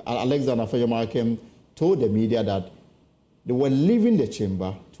the Alexander Fenyomarken told the media that they were leaving the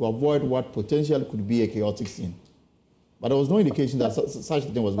chamber to avoid what potentially could be a chaotic scene. But there was no indication that such a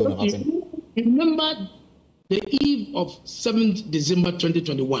thing was going to happen. Remember the eve of 7th December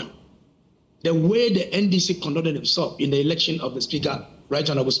 2021, the way the NDC conducted himself in the election of the Speaker, Right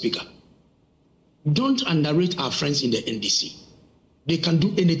Honorable Speaker. Don't underrate our friends in the NDC. They can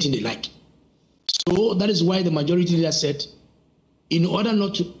do anything they like. So that is why the majority leader said, in order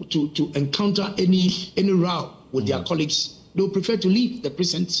not to encounter any row with their colleagues, they would prefer to leave the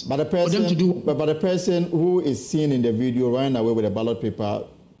precinct but the person, for them to do. But the person who is seen in the video running away with a ballot paper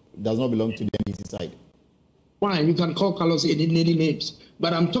does not belong to the NDC side. Fine, you can call Carlos any names,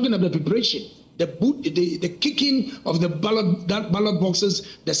 but I'm talking about the preparation, the kicking of the ballot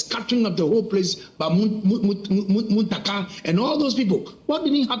boxes, the scattering of the whole place by Muntaka and all those people. What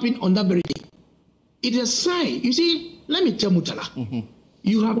didn't happen on that very day? It is a sign. You see, let me tell Mutala,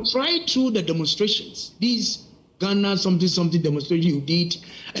 you have tried through the demonstrations, these Ghana something demonstration you did,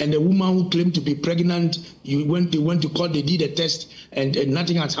 and the woman who claimed to be pregnant, they went to court, they did a test, and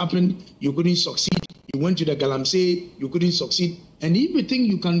nothing has happened, you couldn't succeed. You went to the Galamsey, you couldn't succeed. And if you think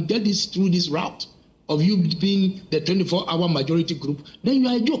you can get this through this route of you being the 24-hour majority group, then you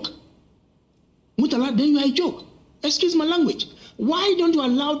are a joke. Mutala, then you are a joke. Excuse my language. Why don't you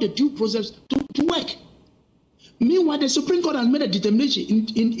allow the due process to work? Meanwhile, the Supreme Court has made a determination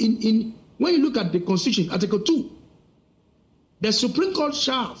in when you look at the Constitution, Article 2, the Supreme Court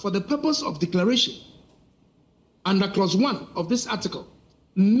shall, for the purpose of declaration, under Clause 1 of this article,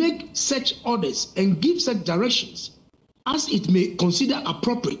 make such orders and give such directions as it may consider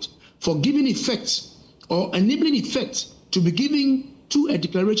appropriate for giving effect or enabling effect to be given to a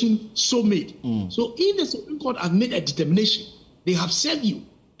declaration so made. So if the Supreme Court have made a determination, they have served you,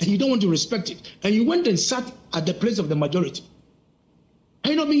 and you don't want to respect it, and you went and sat at the place of the majority, are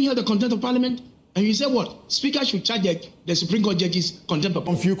you not being held the contempt of Parliament? And you say what? Speaker should charge the Supreme Court judges contempt of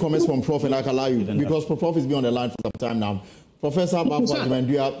Parliament. A few comments from Prof, and I can allow you, because Prof has been on the line for some time now. Professor Bafwa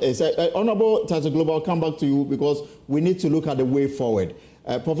Jumendua, Honorable Titus Global, I'll come back to you because we need to look at the way forward.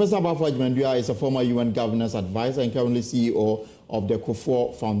 Professor Bafwa Jumendua is a former UN governance advisor and currently CEO of the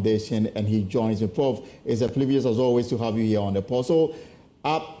Kufuor Foundation, and he joins me. Prof, it's a privilege as always to have you here on the pod. So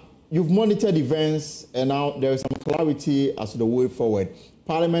you've monitored events, and now there is some clarity as to the way forward.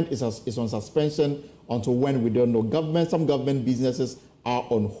 Parliament is on suspension until when we don't know. Some government businesses are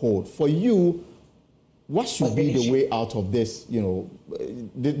on hold. For you, what should be the way out of this,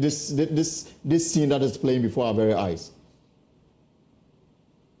 this scene that is playing before our very eyes?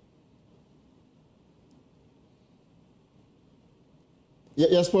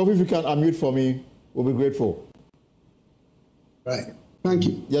 Yes, Prof, if you can unmute for me, we'll be grateful. Right. Thank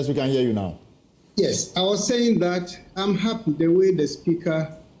you. Yes, we can hear you now. Yes, I was saying that I'm happy the way the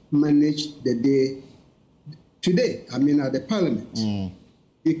Speaker managed the day today, at the Parliament.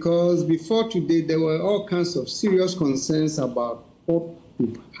 Because before today, there were all kinds of serious concerns about what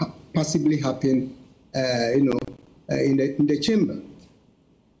could possibly happen, in the chamber.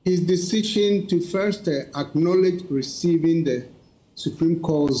 His decision to first acknowledge receiving the Supreme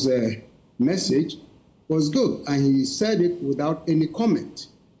Court's message was good, and he said it without any comment,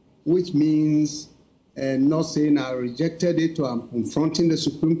 which means not saying I rejected it or I'm confronting the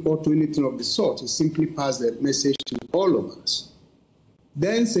Supreme Court or anything of the sort. He simply passed the message to all of us.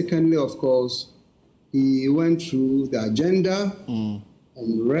 Then, secondly, of course, he went through the agenda and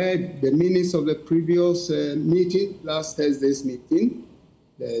read the minutes of the previous meeting, last Thursday's meeting.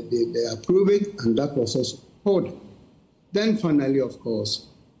 They approved it, and that was also ordered. Then, finally, of course,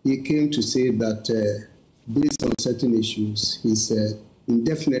 he came to say that based on certain issues, he's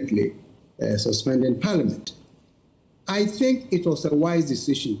indefinitely suspending Parliament. I think it was a wise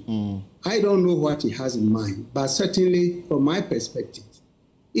decision. I don't know what he has in mind, but certainly, from my perspective,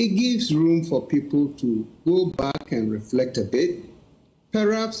 it gives room for people to go back and reflect a bit.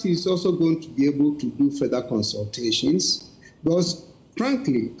 Perhaps he's also going to be able to do further consultations, because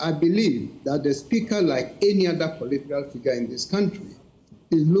frankly, I believe that the Speaker, like any other political figure in this country,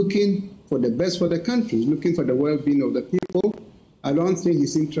 is looking for the best for the country, looking for the well-being of the people. I don't think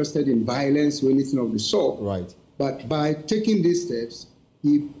he's interested in violence or anything of the sort. Right. But by taking these steps,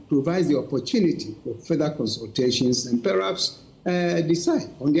 he provides the opportunity for further consultations and perhaps decide.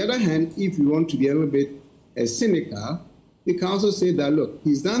 On the other hand, if you want to be a little bit cynical, you can also say that, look,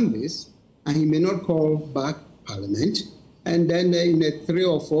 he's done this, and he may not call back Parliament, and then in 3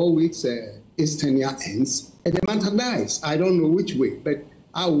 or 4 weeks, his tenure ends, and the matter dies. I don't know which way, but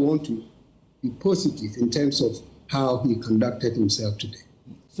I want to be positive in terms of how he conducted himself today.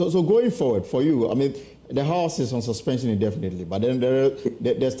 So going forward, for you, the House is on suspension indefinitely, but then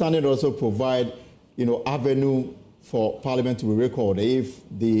the standard also provide, avenue for Parliament to be recalled if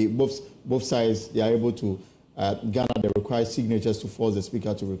both sides they are able to Ghana, they require signatures to force the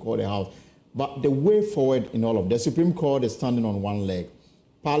Speaker to recall the House. But the way forward in all of the Supreme Court is standing on one leg.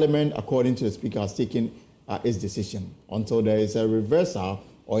 Parliament, according to the Speaker, has taken its decision. Until there is a reversal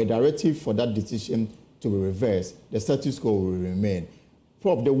or a directive for that decision to be reversed, the status quo will remain.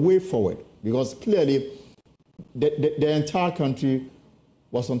 Prof, the way forward, because clearly the entire country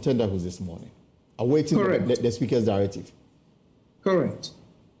was on tenterhooks this morning, awaiting the Speaker's directive. Correct.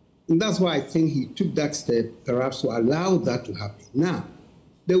 And that's why I think he took that step, perhaps to allow that to happen. Now,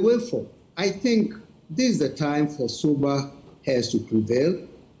 the way forward, I think this is the time for sober heads to prevail.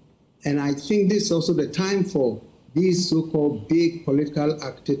 And I think this is also the time for these so-called big political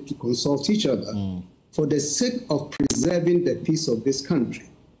actors to consult each other for the sake of preserving the peace of this country.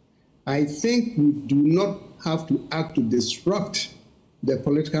 I think we do not have to act to disrupt the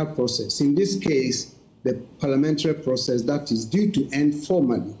political process. In this case, the parliamentary process that is due to end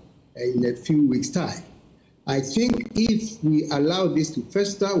formally in a few weeks' time. I think if we allow this to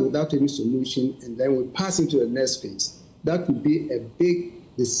fester without any solution and then we pass into the next phase, that would be a big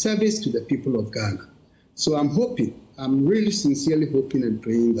disservice to the people of Ghana. So I'm really sincerely hoping and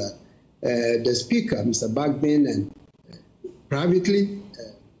praying that the Speaker, Mr. Bagbin, and privately,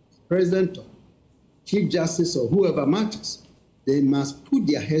 President, or Chief Justice, or whoever matters, they must put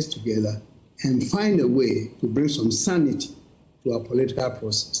their heads together and find a way to bring some sanity to our political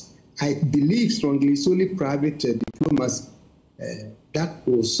process. I believe strongly it's only private diplomacy that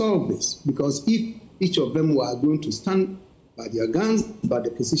will solve this, because if each of them were going to stand by their guns, by the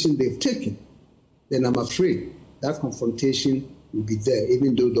position they've taken, then I'm afraid that confrontation will be there,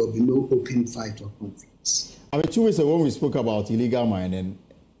 even though there will be no open fight or conflict. I mean, 2 weeks ago when we spoke about illegal mining,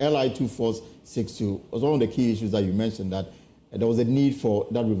 LI 2462 was one of the key issues that you mentioned, that there was a need for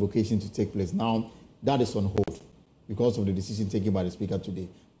that revocation to take place. Now, that is on hold because of the decision taken by the Speaker today,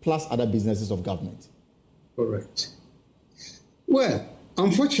 plus other businesses of government. Correct. Well,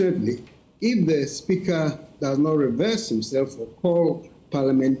 unfortunately, if the Speaker does not reverse himself or call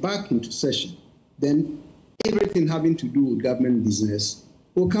Parliament back into session, then everything having to do with government business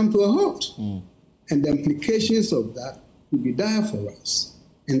will come to a halt. And the implications of that will be dire for us.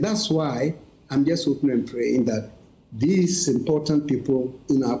 And that's why I'm just hoping and praying that these important people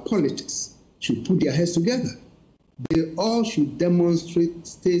in our politics should put their heads together. They all should demonstrate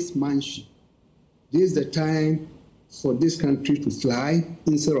statesmanship. This is the time for this country to fly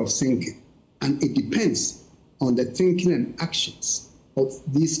instead of sinking. And it depends on the thinking and actions of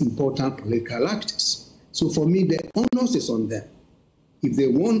these important political actors. So for me, the onus is on them. If they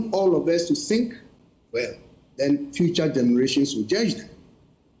want all of us to sink, well, then future generations will judge them.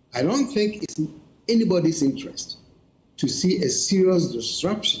 I don't think it's in anybody's interest to see a serious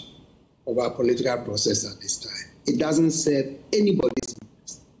disruption of our political process at this time. It doesn't serve anybody's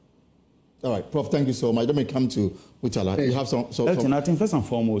interest. All right, Prof, thank you so much. Let me come to Uchala. You have some... Elton, I think first and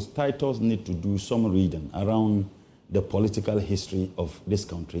foremost, Titus need to do some reading around the political history of this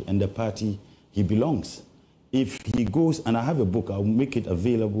country and the party he belongs. If he goes, and I have a book, I'll make it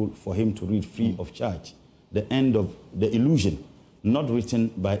available for him to read free of charge, The End of the Illusion, not written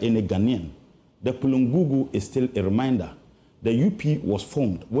by any Ghanaian. The Pulungugu is still a reminder. The UP was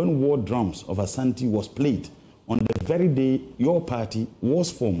formed when war drums of Asante was played on the very day your party was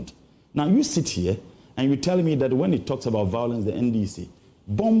formed. Now you sit here and you tell me that when it talks about violence, the NDC,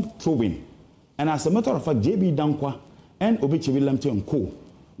 bomb throwing, and as a matter of fact, JB Dankwa and Obichebi Lamte and Co.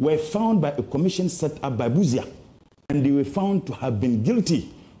 were found by a commission set up by Buzia, and they were found to have been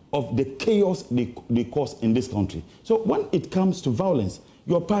guilty of the chaos they caused in this country. So when it comes to violence,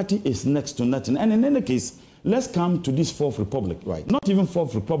 your party is next to nothing. And in any case, let's come to this Fourth Republic. Right. Not even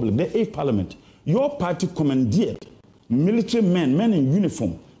Fourth Republic, the 8th Parliament. Your party commandeered military men in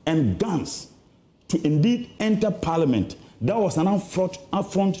uniform and guns to indeed enter Parliament. That was an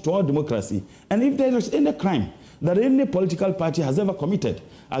affront to our democracy. And if there is any crime that any political party has ever committed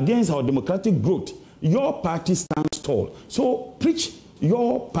against our democratic growth, your party stands tall. So preach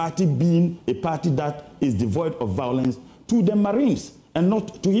your party being a party that is devoid of violence to the Marines and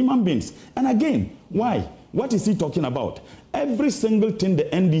not to human beings. And again, why? What is he talking about? Every single thing the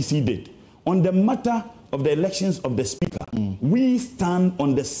NDC did on the matter of the elections of the Speaker, we stand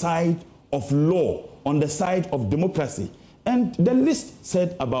on the side of law, on the side of democracy. And the list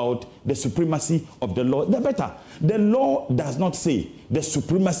said about the supremacy of the law. The better. The law does not say the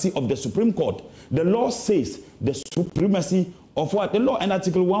supremacy of the Supreme Court. The law says the supremacy of what? The law. And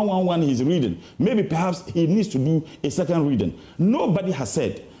Article 111 he's reading. Maybe perhaps he needs to do a second reading. Nobody has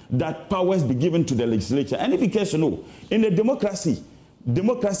said that powers be given to the legislature. And if he cares to know, in a democracy,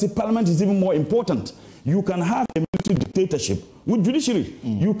 Parliament is even more important. You can have a military dictatorship with judiciary.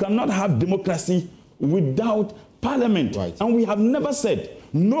 You cannot have democracy without Parliament. Right. And we have never said,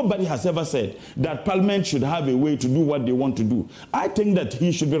 nobody has ever said that Parliament should have a way to do what they want to do. I think that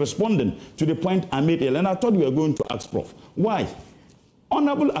he should be responding to the point I made earlier, and I thought we were going to ask Prof. Why?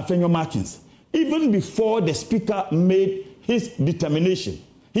 Honorable Afenyo Markins, even before the Speaker made his determination,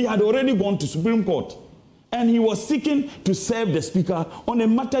 he had already gone to Supreme Court, and he was seeking to serve the Speaker on a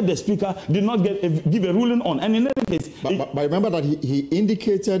matter the Speaker did not give a ruling on. And in any case... But remember that he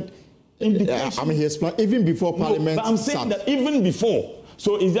indicated... I mean, he explained even before Parliament... No, but I'm saying that even before...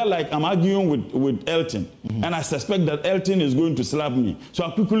 So is that like I'm arguing with Elton, and I suspect that Elton is going to slap me. So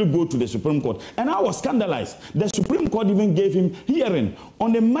I quickly go to the Supreme Court. And I was scandalized. The Supreme Court even gave him hearing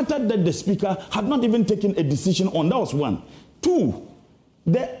on a matter that the Speaker had not even taken a decision on. That was one. Two,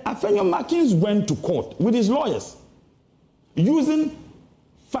 the Afenyo Markins went to court with his lawyers using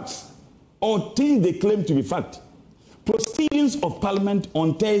facts or things they claim to be fact. Proceedings of Parliament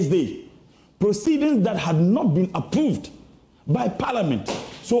on Thursday. Proceedings that had not been approved by Parliament.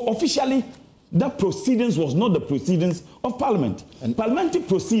 So officially, that proceedings was not the proceedings of Parliament. And parliamentary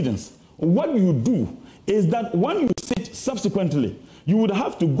proceedings, what you do is that when you sit subsequently, you would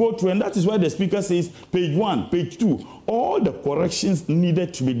have to go through, and that is why the Speaker says, page 1, page 2, all the corrections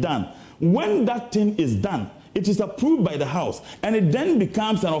needed to be done. When that thing is done, it is approved by the House, and it then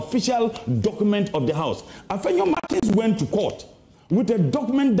becomes an official document of the House. Afenyo Markins went to court with a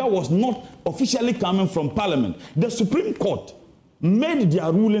document that was not officially coming from Parliament. The Supreme Court made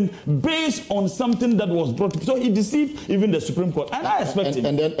their ruling based on something that was brought. So he deceived even the Supreme Court. And I expect him.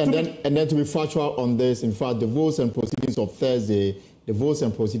 And then to be factual on this, in fact, the votes and proceedings of Thursday, the votes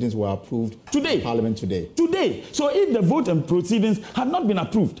and proceedings were approved today. In Parliament today. Today. So if the vote and proceedings had not been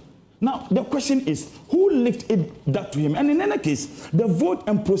approved, now the question is, who leaked that to him? And in any case, the vote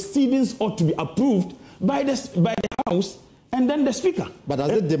and proceedings ought to be approved by the House and then the Speaker. But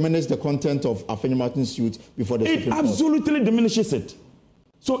does it diminish the content of Afenyo Markins' suit before the Supreme Court? It absolutely diminishes it.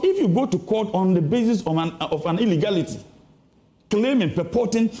 So if you go to court on the basis of an illegality, claiming,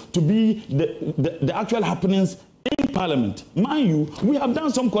 purporting to be the actual happenings in Parliament, mind you, we have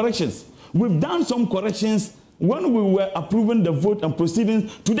done some corrections. We've done some corrections when we were approving the vote and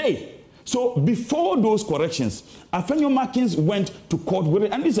proceedings today. So before those corrections, Afenyo Markins went to court with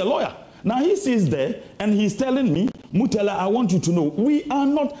it, and he's a lawyer. Now he sits there and he's telling me, Mutala, I want you to know, we are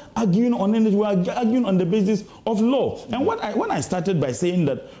not arguing on anything, we are arguing on the basis of law. And when I started by saying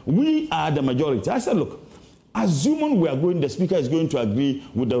that we are the majority, I said, look, assuming the Speaker is going to agree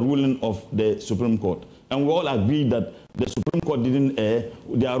with the ruling of the Supreme Court, and we all agree that the Supreme Court didn't err,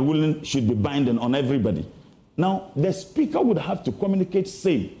 their ruling should be binding on everybody. Now, the Speaker would have to communicate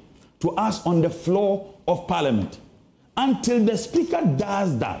same to us on the floor of Parliament. Until the Speaker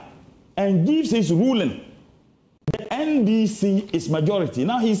does that and gives his ruling, the NDC is majority.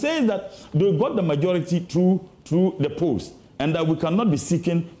 Now, he says that they got the majority through the polls and that we cannot be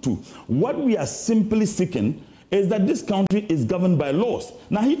seeking to. What we are simply seeking is that this country is governed by laws.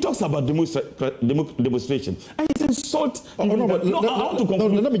 Now, he talks about demonstration. And he's insulting. I want to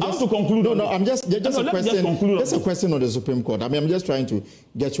conclude. Just a question on the Supreme Court. I mean, I'm just trying to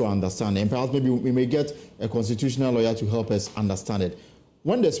get your understanding. And perhaps maybe we may get a constitutional lawyer to help us understand it.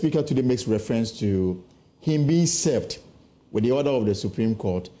 When the Speaker today makes reference to him being served with the order of the Supreme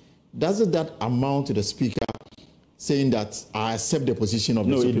Court, doesn't that amount to the Speaker saying that I accept the position of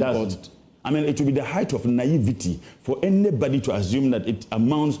the Supreme Court? No, it doesn't. I mean, it would be the height of naivety for anybody to assume that it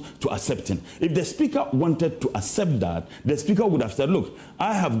amounts to accepting. If the Speaker wanted to accept that, the Speaker would have said, look,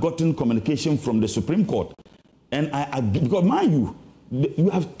 I have gotten communication from the Supreme Court, and I agree, because mind you,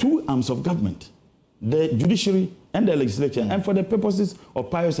 you have two arms of government, the judiciary and the legislature, and for the purposes of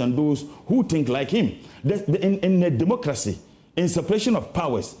Pius and those who think like him, in a democracy, in separation of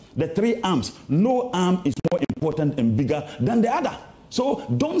powers, the three arms, no arm is more important and bigger than the other. So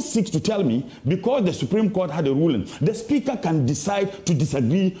don't seek to tell me, because the Supreme Court had a ruling, the Speaker can decide to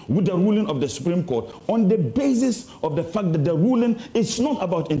disagree with the ruling of the Supreme Court on the basis of the fact that the ruling is not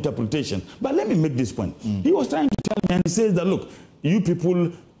about interpretation. But let me make this point. He was trying to tell me, and he says that, look, you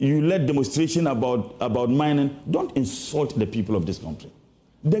people, you led demonstration about mining. Don't insult the people of this country.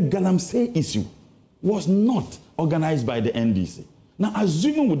 The Galamsey issue was not organized by the NDC. Now,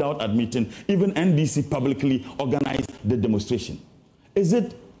 assuming without admitting, even NDC publicly organized the demonstration, is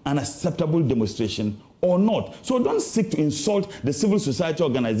it an acceptable demonstration or not? So don't seek to insult the civil society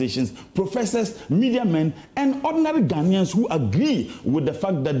organizations, professors, media men, and ordinary Ghanaians who agree with the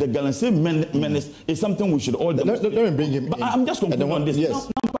fact that the Galamsey menace is something we should all demonstrate. Let me bring him in. I'm just concluding on this. Yes.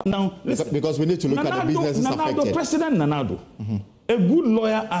 Now, listen, because we need to look at the businesses affected. President Nanado, a good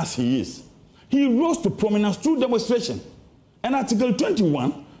lawyer as he is, he rose to prominence through demonstration. And Article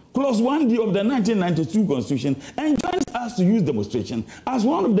 21 Clause 1D of the 1992 Constitution enjoins us to use demonstration as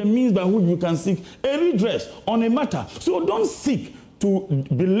one of the means by which we can seek a redress on a matter. So don't seek to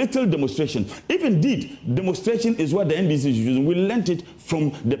belittle demonstration. If indeed demonstration is what the NDC is using, we learnt it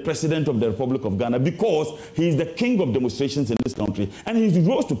from the President of the Republic of Ghana, because he is the king of demonstrations in this country, and he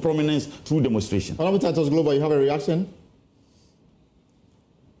rose to prominence through demonstration. Honorable Titus Global, you have a reaction?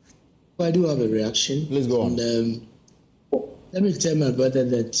 I do have a reaction. Please go on. And, let me tell my brother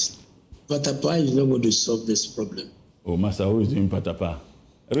that Patapa is not going to solve this problem. Oh, Master, who is doing Patapa?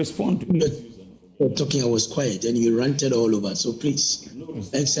 Respond to me. You're talking, I was quiet, and you ranted all over. So please,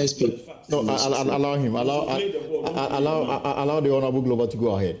 exercise people. No, allow him. Allow the Honorable Glover to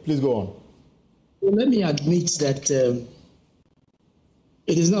go ahead. Please go on. Well, let me admit that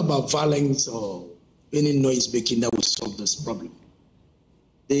it is not about violence or any noise making that will solve this problem.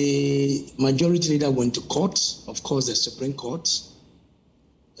 The majority leader went to court, of course, the Supreme Court.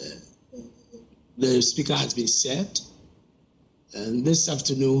 The Speaker has been served. And this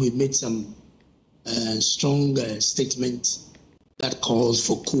afternoon, he made some strong statement that calls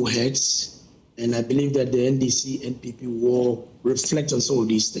for cool heads. And I believe that the NDC, NPP will reflect on some of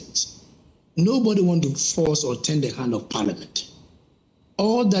these things. Nobody wants to force or turn the hand of Parliament.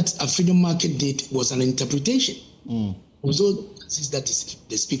 All that a freedom market did was an interpretation. Also, that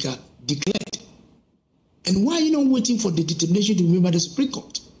the Speaker declared. And why are you not waiting for the determination to be made by the Supreme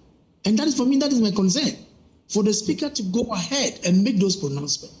Court? And that is, for me, that is my concern. For the Speaker to go ahead and make those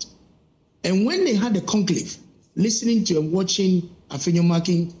pronouncements. And when they had the conclave, listening to and watching Afenyo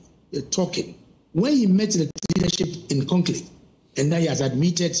Marking talking, when he met the leadership in conclave, and now he has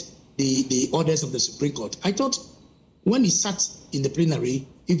admitted the orders of the Supreme Court, I thought when he sat in the plenary,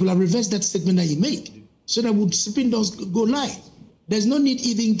 he would have reversed that statement that he made, so that would Supreme doors go live. There's no need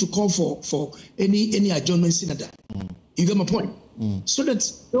even to call for any adjournment senator. You get my point? So that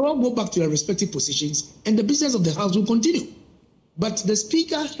they all go back to their respective positions and the business of the House will continue. But the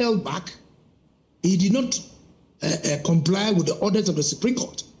Speaker held back. He did not comply with the orders of the Supreme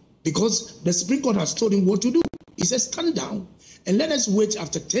Court, because the Supreme Court has told him what to do. He says, stand down and let us wait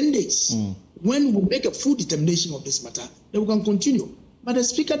after 10 days. When we make a full determination of this matter, then we can continue. But the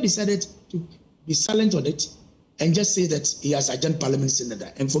Speaker decided to be silent on it and just say that he has adjourned Parliament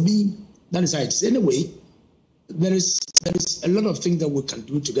senator. And for me, that is how it is. Anyway, there is a lot of things that we can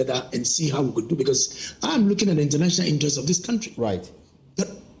do together and see how we could do, because I'm looking at the international interests of this country. Right. That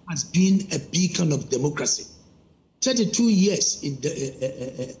has been a beacon of democracy. 32 years in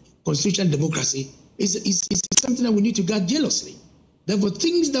the constitutional democracy is something that we need to guard jealously. Therefore,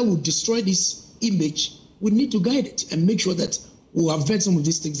 things that will destroy this image, we need to guide it and make sure that we avert some of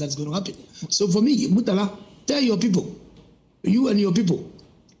these things that's going to happen. So for me, Mutala, tell your people, you and your people,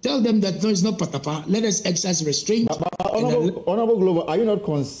 tell them that no, it's not Patapa. Let us exercise restraint. Honorable Glover, are you not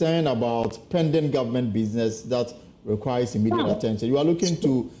concerned about pending government business that requires immediate attention? You are looking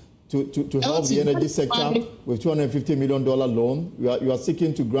to help the energy sector with $250 million loan. You are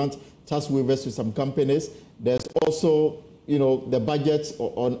seeking to grant tax waivers to some companies. There's also, the budget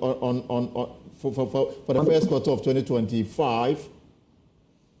for the first quarter of 2025.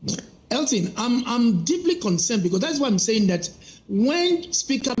 Elton, I'm deeply concerned, because that's why I'm saying that when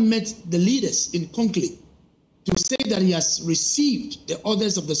Speaker met the leaders in conclave to say that he has received the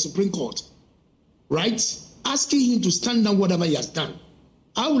orders of the Supreme Court, right, asking him to stand down whatever he has done,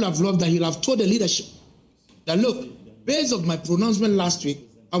 I would have loved that he'd have told the leadership that, look, based on my pronouncement last week,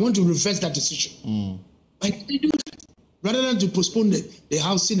 I want to reverse that decision. And they do that rather than to postpone the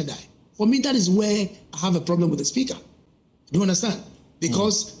House synod. For me, that is where I have a problem with the Speaker. Do you understand?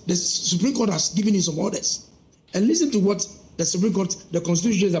 Because the Supreme Court has given you some orders. And listen to what the Supreme Court, the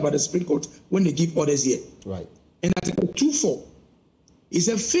Constitution is about the Supreme Court when they give orders here. Right. And Article 2.4 is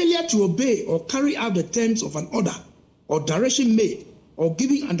a failure to obey or carry out the terms of an order or direction made or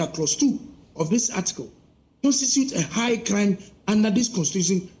given under Clause 2 of this article constitute a high crime under this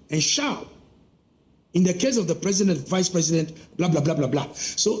Constitution and shall, in the case of the President, Vice President, blah, blah, blah, blah, blah.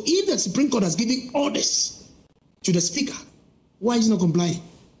 So if the Supreme Court has given orders to the Speaker, why is he not complying?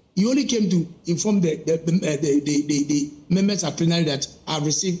 He only came to inform the members of plenary that I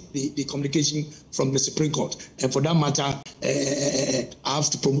received the communication from the Supreme Court. And for that matter, I have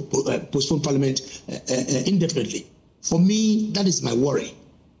to postpone Parliament indefinitely. For me, that is my worry.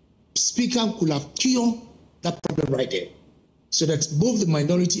 Speaker could have cured that problem right there, so that both the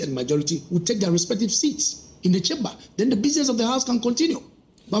minority and majority would take their respective seats in the chamber. Then the business of the House can continue.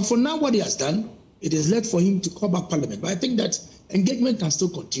 But for now, what he has done, it is left for him to call back Parliament. But I think that engagement can still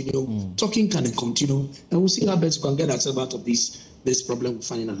continue, talking can continue, and we'll see how best we can get ourselves out of this this problem will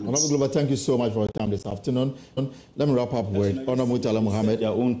find an answer. Honorable Glover, thank you so much for your time this afternoon. Let me wrap up with Honorable Murtala Muhammad. Their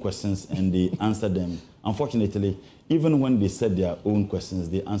own questions and they answer them. Unfortunately, even when they said their own questions,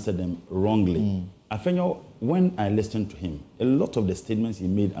 they answered them wrongly. Afenyo, when I listened to him, a lot of the statements he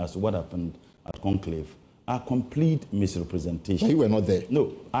made as to what happened at Conclave are complete misrepresentation. You were not there?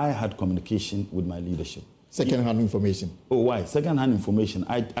 No, I had communication with my leadership. Second-hand information? Oh, why? Second-hand information.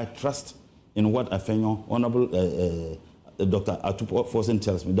 I trust in what Afenyo, Honorable Dr. Atupo Forsen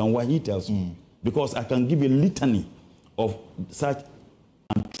tells me than what he tells me. Because I can give a litany of such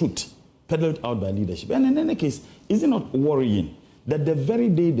untruth peddled out by leadership. And in any case, is it not worrying that the very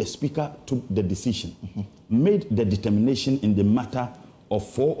day the Speaker took the decision, made the determination in the matter of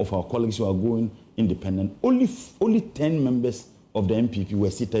 4 of our colleagues who are going independent, only 10 members of the MPP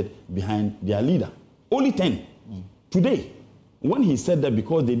were seated behind their leader. Only 10. Today, when he said that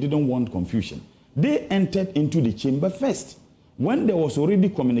because they didn't want confusion, they entered into the chamber first. When there was already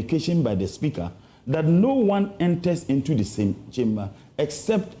communication by the Speaker that no one enters into the same chamber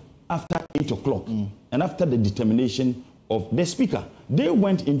except after 8 o'clock and after the determination of the Speaker, they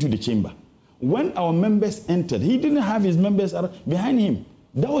went into the chamber. When our members entered, he didn't have his members behind him.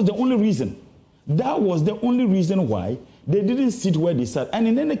 That was the only reason. That was the only reason why they didn't sit where they sat. And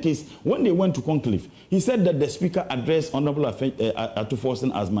in any case, when they went to Conclave, he said that the Speaker addressed Honorable Atu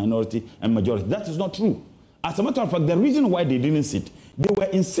Forsen as minority and majority. That is not true. As a matter of fact, the reason why they didn't sit, they were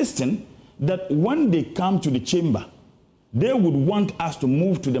insisting that when they come to the chamber, they would want us to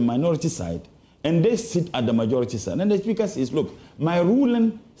move to the minority side and they sit at the majority side. And the Speaker says, look, my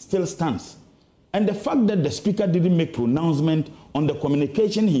ruling still stands. And the fact that the Speaker didn't make pronouncement on the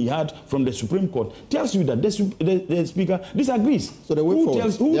communication he had from the Supreme Court tells you that the Speaker disagrees. So the way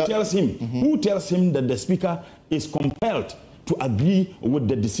who tells him that the Speaker is compelled to agree with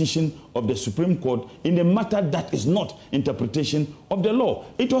the decision of the Supreme Court in a matter that is not interpretation of the law?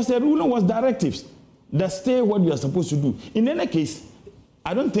 It was the ruling, was directives that stay what you are supposed to do. In any case,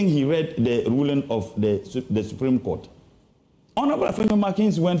 I don't think he read the ruling of the Supreme Court. Honorable Afenyo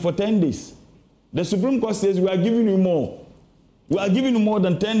Markins went for 10 days. The Supreme Court says we are giving you more. We are giving you more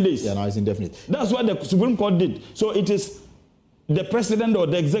than 10 days. Yeah, no, it's indefinite. That's what the Supreme Court did. So it is the president or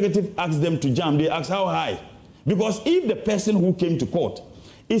the executive asks them to jam. They ask how high. Because if the person who came to court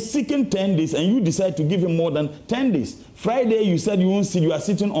is seeking 10 days and you decide to give him more than 10 days, Friday you said you won't sit, you are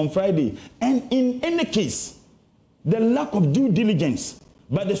sitting on Friday. And in any case, the lack of due diligence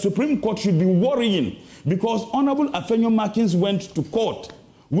by the Supreme Court should be worrying, because Honorable Afenyo Markins went to court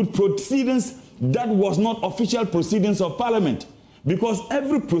with proceedings that was not official proceedings of Parliament, because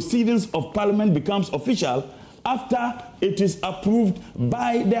every proceedings of Parliament becomes official after it is approved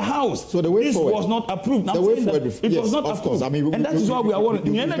by the House. So the way this forward was not approved. The way forward, it was not approved. Course. I mean, and that is why we are worried.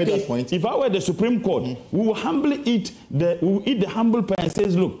 In any case, if I were the Supreme Court, we will humbly eat the humble pie and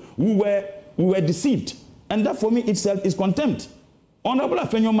says, look, we were deceived. And that for me itself is contempt. Honorable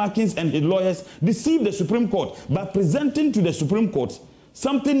Afenyo Markins and his lawyers deceived the Supreme Court by presenting to the Supreme Court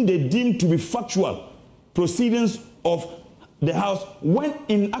something they deemed to be factual proceedings of the House, when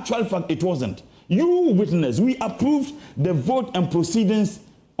in actual fact it wasn't. You witness, we approved the vote and proceedings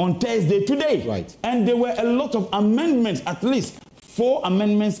on Thursday today. Right. And there were a lot of amendments, at least 4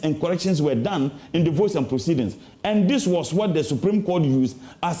 amendments and corrections were done in the votes and proceedings. And this was what the Supreme Court used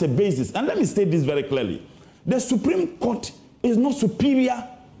as a basis. And let me state this very clearly. The Supreme Court is not superior,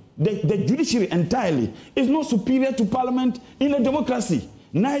 the judiciary entirely is not superior to Parliament in a democracy.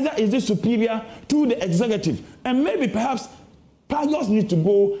 Neither is it superior to the executive. And maybe perhaps Pagos need to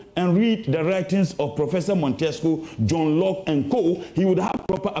go and read the writings of Professor Montesquieu, John Locke, and co. He would have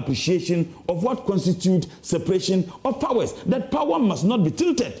proper appreciation of what constitutes separation of powers. That power must not be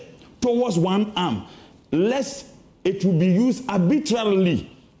tilted towards one arm, lest it will be used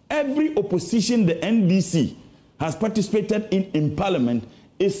arbitrarily. Every opposition the NDC has participated in Parliament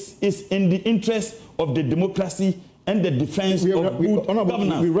is in the interest of the democracy and the defense of good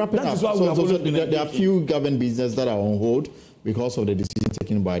governance. We wrap it that up. Is why there are a few government businesses that are on hold because of the decision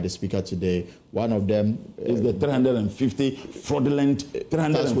taken by the Speaker today. One of them is the 350 fraudulent,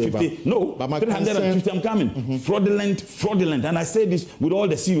 350, no, but 350, I'm coming, fraudulent, and I say this with all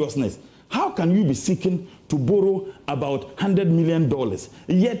the seriousness. How can you be seeking to borrow about $100 million,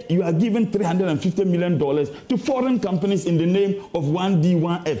 yet you are giving $350 million to foreign companies in the name of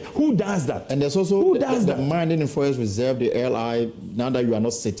 1D1F? Who does that? And there's also the Mining and Forest Reserve, the LI. Now that you are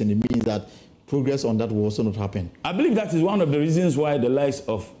not sitting, it means that progress on that will also not happen. I believe that is one of the reasons why the likes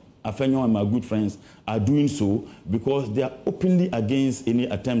of Afenyo and my good friends are doing so because they are openly against any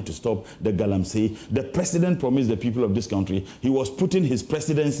attempt to stop the Galamsey. The president promised the people of this country he was putting his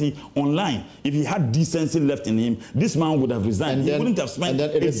presidency online. If he had decency left in him, this man would have resigned. He wouldn't have spent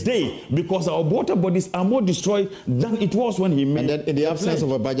a day because our water bodies are more destroyed than it was when he made. And then in the absence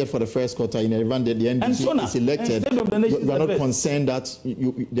of a budget for the first quarter, in the event that the NDC is elected, you are not concerned that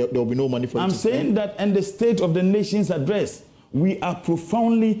there will be no money for it. I'm saying that in the State of the Nation's address, we are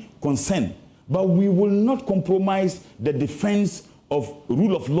profoundly concerned, but we will not compromise the defense of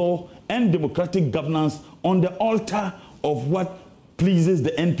rule of law and democratic governance on the altar of what pleases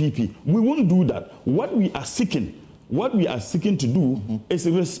the NPP. We won't do that. What we are seeking to do is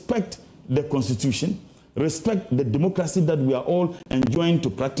respect the Constitution, respect the democracy that we are all enjoying to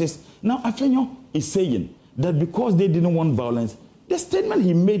practice. Now, Afenyo is saying that because they didn't want violence, the statement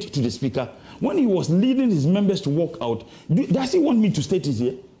he made to the Speaker when he was leading his members to walk out, does he want me to state it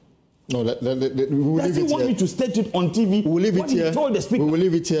here? No, does he want me to state it on TV? We'll leave it here. He told the Speaker. We will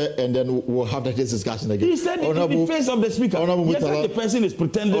leave it here and then we'll have this discussion again. He said it in the face of the Speaker. Yes, the person is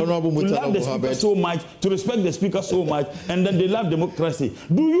pretending to love the Speaker so much, to respect the Speaker so much, and then they love democracy.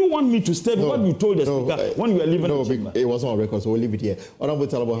 Do you want me to state what you told the Speaker when you were leaving the chamber? It wasn't on record, so we'll leave it here. Honorable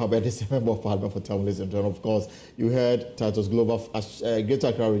Talabo Habet is a member of Parliament for Tamales, and of course, you heard Titus Glover, Greater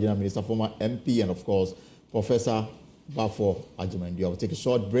Accra Regional Minister, former MP, and of course, Professor Bafo Ajumandu. I will take a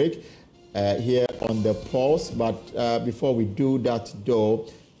short break here on the pause, but before we do that, though,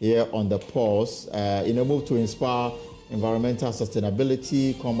 here on the pause, in a move to inspire environmental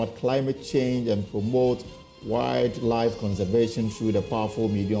sustainability, combat climate change, and promote wildlife conservation through the powerful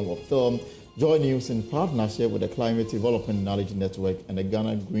medium of film, Joy News, in partnership with the Climate Development Knowledge Network and the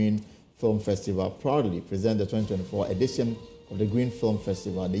Ghana Green Film Festival, proudly present the 2024 edition of the Green Film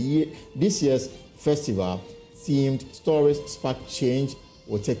Festival. This year's festival themed Stories Spark Change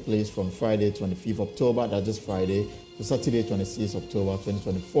will take place from Friday 25th October, that's this Friday, to Saturday 26th October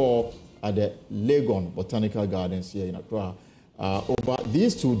 2024 at the Legon Botanical Gardens here in Accra. Over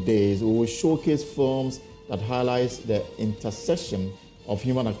these 2 days, we will showcase films that highlight the intersection of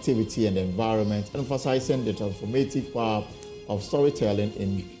human activity and the environment, emphasizing the transformative power of storytelling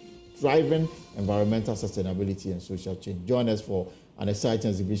in driving environmental sustainability and social change. Join us for an exciting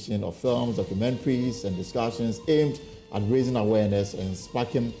exhibition of films, documentaries, and discussions aimed at raising awareness and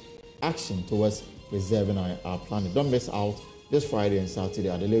sparking action towards preserving our planet. Don't miss out this Friday and Saturday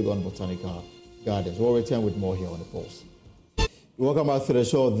at the Legon Botanical Gardens. We'll return with more here on the Pulse. Welcome back to the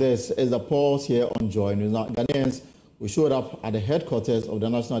show. This is the Pulse here on Joy News. Now, Ghanaians, we showed up at the headquarters of the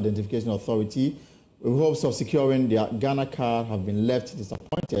National Identification Authority with hopes of securing their Ghana card have been left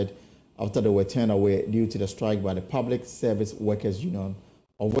disappointed after they were turned away due to the strike by the Public Service Workers Union,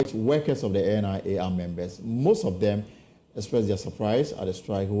 of which workers of the NIA are members. Most of them expressed their surprise at the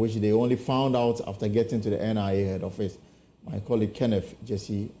strike, which they only found out after getting to the NIA head office. My colleague Kenneth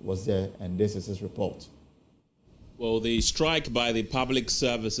Jesse was there, and this is his report. Well, the strike by the Public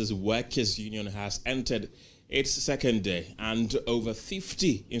Services Workers Union has entered its second day, and over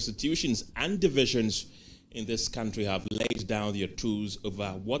 50 institutions and divisions in this country have laid down their tools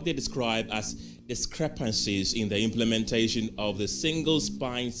over what they describe as discrepancies in the implementation of the single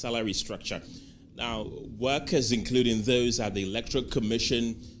spine salary structure. Now, workers, including those at the Electoral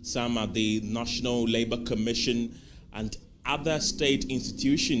Commission, some at the National Labour Commission, and other state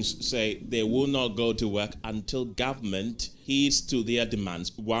institutions say they will not go to work until government heeds to their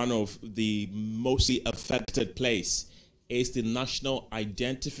demands. One of the mostly affected places is the National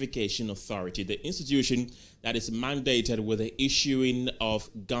Identification Authority, the institution that is mandated with the issuing of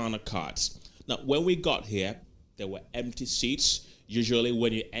Ghana cards. Now, when we got here, there were empty seats. Usually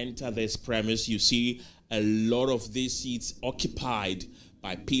when you enter this premise, you see a lot of these seats occupied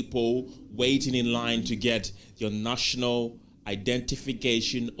by people waiting in line to get your National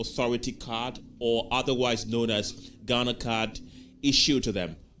Identification Authority card, or otherwise known as Ghana card, issued to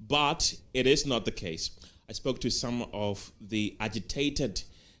them. But it is not the case. I spoke to some of the agitated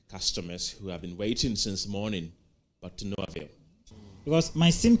customers who have been waiting since morning, but to no avail. Because my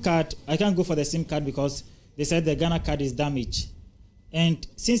SIM card, I can't go for the SIM card because they said the Ghana card is damaged. And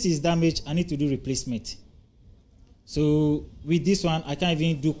since it's damaged, I need to do replacement. So with this one, I can't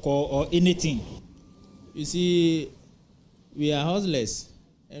even do call or anything. You see, we are hustlers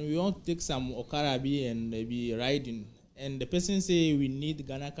and we want to take some Okarabi and maybe riding. And the person say we need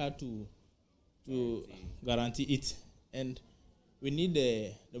Ghana card to guarantee it. And we need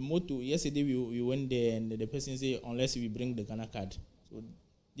the motto. Yesterday we went there and the person say unless we bring the Ghana card. So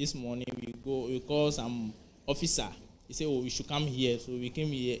this morning we call some officer. He said, oh, we should come here. So we came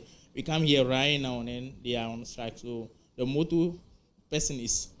here. We come here right now and then they are on strike. So the motto person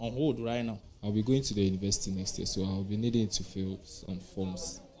is on hold right now. I'll be going to the university next year, so I'll be needing to fill some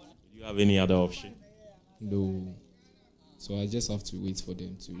forms. Do you have any other option? No. So I just have to wait for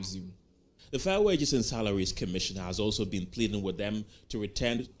them to resume. The Fair Wages and Salaries Commission has also been pleading with them to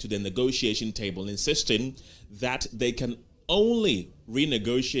return to the negotiation table, insisting that they can only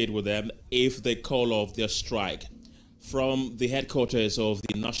renegotiate with them if they call off their strike. From the headquarters of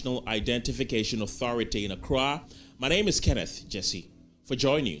the National Identification Authority in Accra, my name is Kenneth Jesse for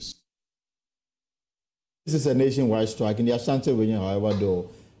Joy News. This is a nationwide strike. In the Ashanti region, however, though,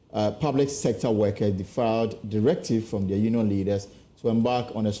 public sector workers defied directive from their union leaders to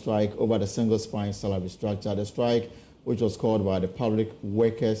embark on a strike over the single spine salary structure. The strike, which was called by the Public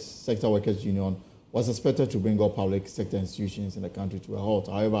Sector Workers Union, was expected to bring all public sector institutions in the country to a halt.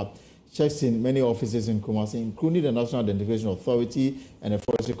 However, checks in many offices in Kumasi, including the National Identification Authority and the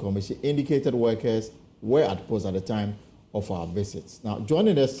Forestry Commission, indicated workers were at post at the time of our visits. Now,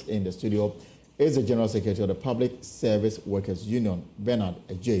 joining us in the studio is the General Secretary of the Public Service Workers Union, Bernard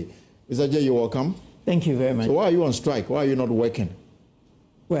Ajay. Mr. Ajay, you're welcome. Thank you very much. So why are you on strike? Why are you not working?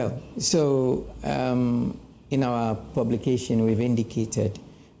 Well, so in our publication, we've indicated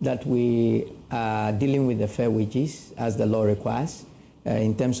that we are dealing with the fair wages as the law requires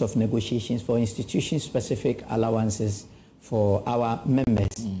in terms of negotiations for institution-specific allowances for our members.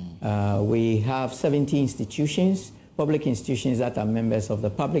 We have 70 institutions, public institutions that are members of the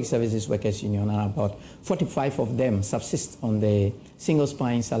Public Services Workers Union, and about 45 of them subsist on the single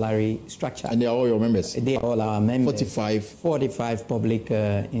spine salary structure. And they are all your members? They are all our members. 45 public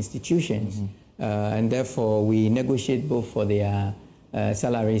institutions. And therefore, we negotiate both for their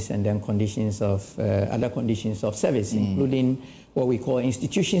salaries and then conditions of other conditions of service, including what we call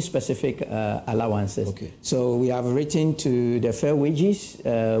institution-specific allowances. Okay. So we have written to the fair wages.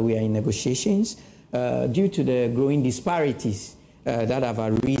 We are in negotiations. Due to the growing disparities that have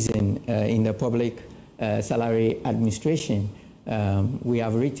arisen in the public salary administration, we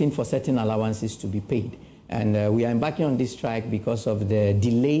have written for certain allowances to be paid. And we are embarking on this strike because of the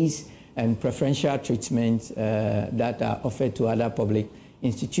delays and preferential treatment that are offered to other public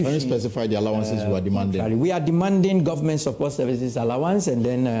institutions. Can you specify the allowances you are demanding? We are demanding government support services allowance and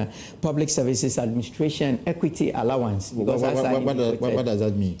then public services administration equity allowance. What does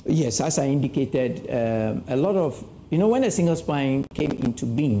that mean? Yes, as I indicated, a lot of, when a single spine came into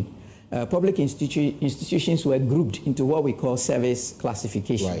being, public institutions were grouped into what we call service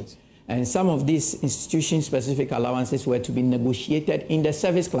classification. Right. And some of these institution-specific allowances were to be negotiated in the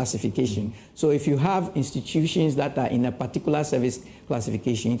service classification. So if you have institutions that are in a particular service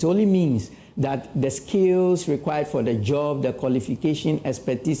classification, it only means that the skills required for the job, the qualification,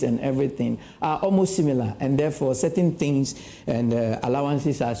 expertise, and everything are almost similar. And therefore, certain things and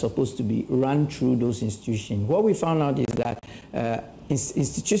allowances are supposed to be run through those institutions. What we found out is that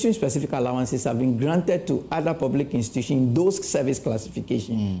institution-specific allowances have been granted to other public institutions, those service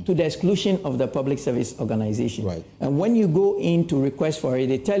classification, to the exclusion of the public service organization. Right. And when you go in to request for it,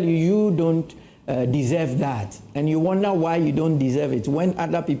 they tell you you don't deserve that. And you wonder why you don't deserve it when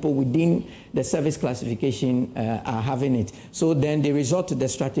other people within the service classification are having it. So then they resort to the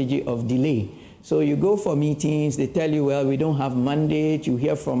strategy of delay. So you go for meetings, they tell you, well, we don't have mandate, you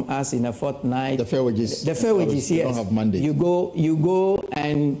hear from us in a fortnight. The fair wages. The fair wages, yes. You don't have mandate. You go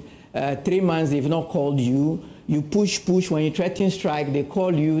and 3 months they've not called you. You push. When you threaten strike, they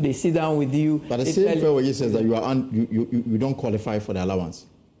call you, they sit down with you. But the same fair wages says that you don't qualify for the allowance.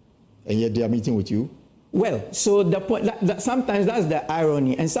 And yet they are meeting with you? Well, so the point that sometimes that's the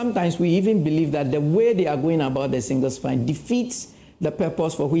irony. And sometimes we even believe that the way they are going about the single spine defeats the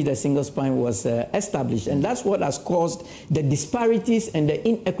purpose for which the single spine was established. And that's what has caused the disparities and the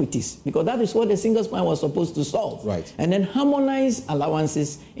inequities, because that is what the single spine was supposed to solve. Right. And then harmonize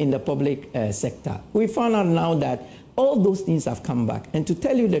allowances in the public sector. We found out now that all those things have come back. And to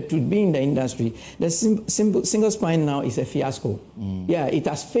tell you the truth, being in the industry, the single spine now is a fiasco. Yeah, it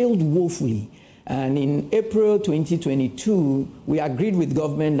has failed woefully. And in April 2022, we agreed with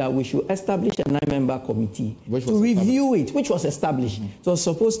government that we should establish a 9-member committee to review it, which was established. It was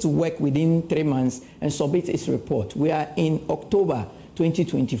supposed to work within 3 months and submit its report. We are in October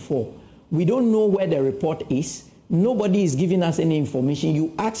 2024. We don't know where the report is. Nobody is giving us any information.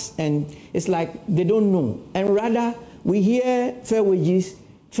 You ask, and it's like they don't know. And rather, we hear fair wages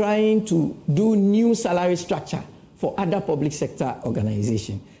trying to do new salary structure for other public sector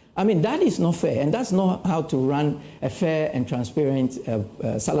organizations. I mean, that is not fair, and that's not how to run a fair and transparent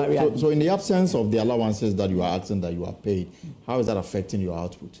salary. So in the absence of the allowances that you are asking that you are paid, how is that affecting your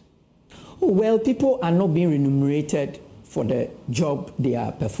output? Oh, well, people are not being remunerated for the job they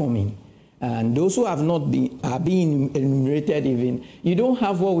are performing. And those who have not been are being enumerated even. You don't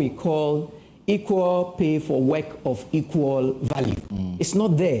have what we call equal pay for work of equal value. It's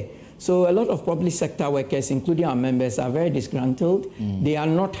not there. So a lot of public sector workers, including our members, are very disgruntled. They are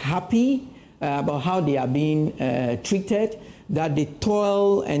not happy about how they are being treated, that they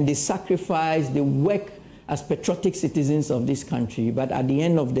toil and they sacrifice, they work as patriotic citizens of this country, but at the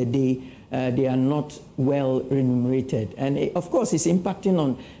end of the day, they are not well remunerated. And of course, it's impacting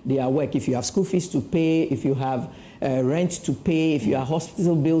on their work. If you have school fees to pay, if you have rent to pay, if you have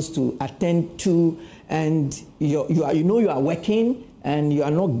hospital bills to attend to, and you are working and you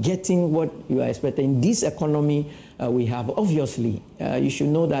are not getting what you are expecting. In this economy we have, obviously, you should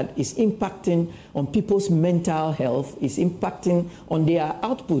know that it's impacting on people's mental health, it's impacting on their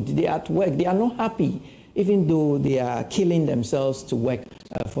output. They are at work, they are not happy, even though they are killing themselves to work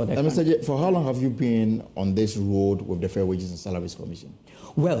for their country. Mr. J, for how long have you been on this road with the Fair Wages and Salaries Commission?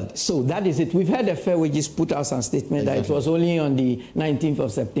 Well, so that is it. We've had the Fair Wages put out some statement that it was only on the 19th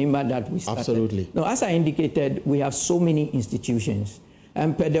of September that we started. Absolutely. Now, as I indicated, we have so many institutions.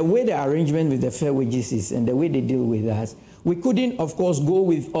 And per the way the arrangement with the Fair Wages is and the way they deal with us, we couldn't, of course, go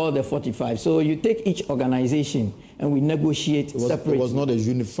with all the 45. So you take each organization and we negotiate separately. It was not a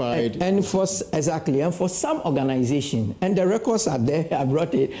unified... And for some organization, and the records are there, I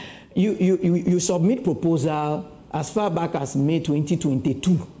brought it, you submit proposal as far back as May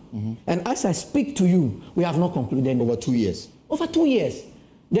 2022. And as I speak to you, we have not concluded. Over 2 years. Over 2 years.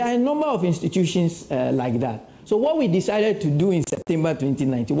 There are a number of institutions like that. So what we decided to do in September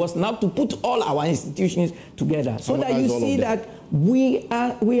 2019 was now to put all our institutions together, so that you see that we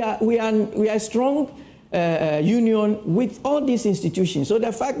are a strong union with all these institutions. So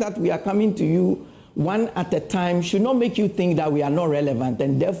the fact that we are coming to you one at a time should not make you think that we are not relevant,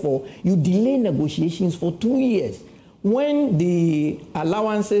 and therefore you delay negotiations for 2 years when the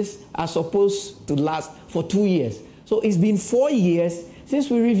allowances are supposed to last for 2 years. So it's been 4 years since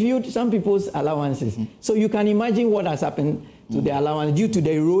we reviewed some people's allowances. So you can imagine what has happened to the allowance due to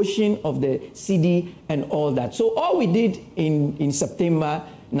the erosion of the CD and all that. So all we did in September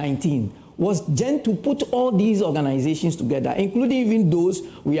 19 was then to put all these organizations together, including even those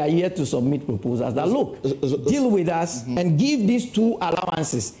we are here to submit proposals that, look, deal with us and give these 2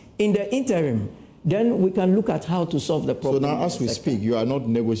 allowances in the interim. Then we can look at how to solve the problem. So now, as we speak, you are not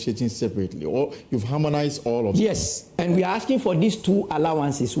negotiating separately, or you've harmonized all of them? Yes, and we are asking for these 2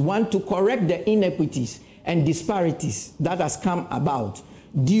 allowances. One, to correct the inequities and disparities that has come about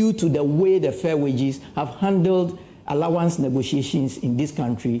due to the way the Fair Wages have handled allowance negotiations in this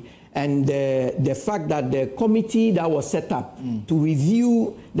country, and the fact that the committee that was set up to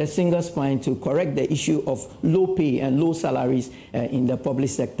review the single spine to correct the issue of low pay and low salaries in the public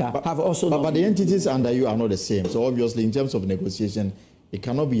sector have also... But the entities under you are not the same. So obviously, in terms of negotiation, it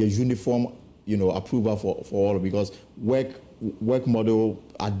cannot be a uniform, approval for all, because work model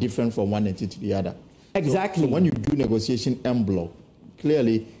are different from one entity to the other. Exactly. So when you do negotiation en bloc,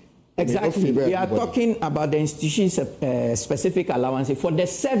 clearly... Exactly. We are talking about the institution's specific allowances for the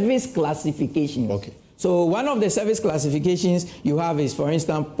service classifications. Okay. So one of the service classifications you have is, for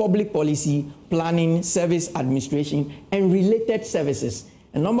instance, public policy, planning, service administration, and related services.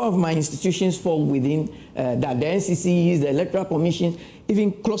 A number of my institutions fall within that. The NCCs, the Electoral Commission,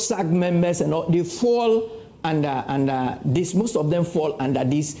 even CLOSAG members, and all, they fall under this. Most of them fall under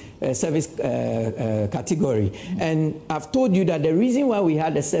this service category. And I've told you that the reason why we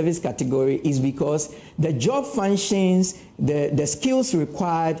had the service category is because the job functions, the skills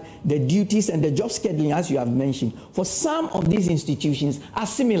required, the duties, and the job scheduling, as you have mentioned, for some of these institutions are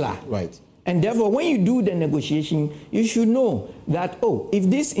similar. Right. And therefore, when you do the negotiation, you should know that, oh, if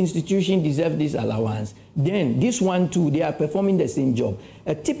this institution deserves this allowance, then this one too, they are performing the same job.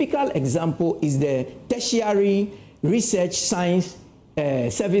 A typical example is the tertiary research science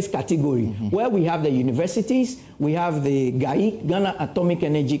service category, where we have the universities, we have the GAI, Ghana Atomic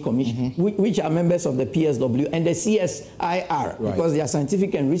Energy Commission, which are members of the PSW, and the CSIR, because they are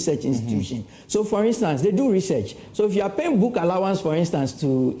scientific and research institutions. So, for instance, they do research. So if you are paying book allowance, for instance,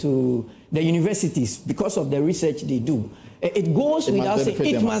 to the universities because of the research they do, it goes without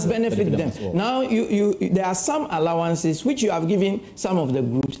saying it must benefit them. Well. Now, there are some allowances which you have given some of the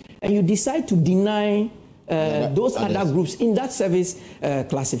groups, and you decide to deny those other groups in that service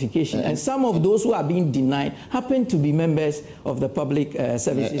classification. And some of those who are being denied happen to be members of the public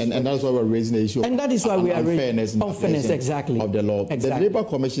services. And that's why we're raising the issue. And that is why we are raising unfairness, exactly. Of the law. Exactly. The Labour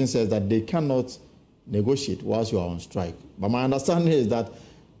Commission says that they cannot negotiate whilst you are on strike. But my understanding is that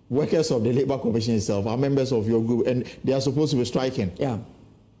workers of the Labour Commission itself are members of your group, and they are supposed to be striking. Yeah.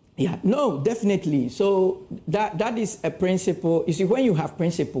 Yeah, no, definitely. So that is a principle. You see, when you have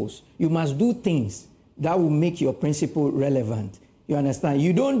principles, you must do things that will make your principle relevant. You understand?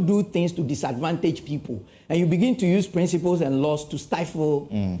 You don't do things to disadvantage people, and you begin to use principles and laws to stifle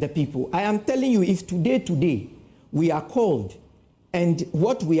the people. I am telling you, if today we are called and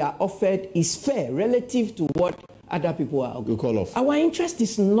what we are offered is fair relative to what other people are, you call off. Our interest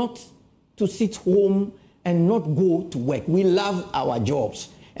is not to sit home and not go to work. We love our jobs.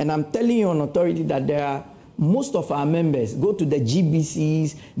 And I'm telling you on authority that there are most of our members go to the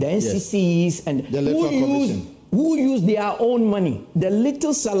GBCs, the NCCs, and who use their own money. The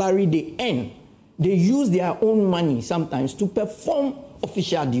little salary they earn, they use their own money sometimes to perform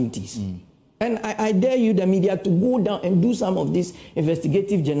official duties. And I dare you, the media, to go down and do some of this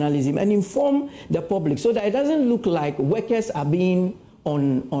investigative journalism and inform the public so that it doesn't look like workers are being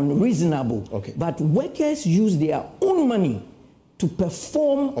unreasonable. Okay. But workers use their own money to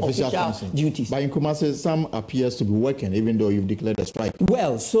perform official duties. But in Kumasi, some appears to be working, even though you've declared a strike.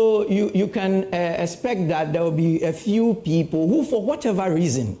 Well, so you can expect that there will be a few people who, for whatever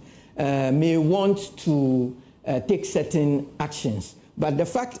reason, may want to take certain actions. But the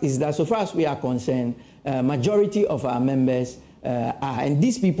fact is that, so far as we are concerned, majority of our members are, and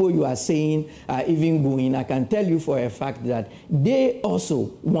these people you are saying are even going, I can tell you for a fact that they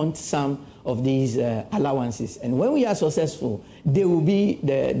also want some of these allowances. And when we are successful, they will be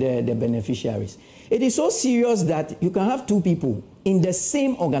the beneficiaries. It is so serious that you can have two people in the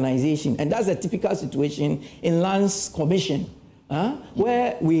same organization, and that's a typical situation in Lands Commission,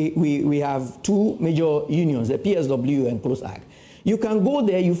 where we have two major unions, the PSW and CLOSAG. You can go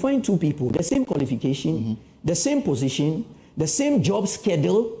there, you find two people, the same qualification, the same position, the same job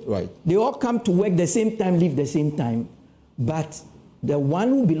schedule. Right. They all come to work the same time, leave the same time, but the one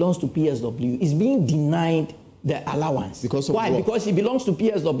who belongs to PSW is being denied the allowance. Why? What? Because he belongs to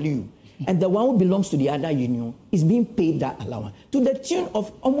PSW. And the one who belongs to the other union is being paid that allowance to the tune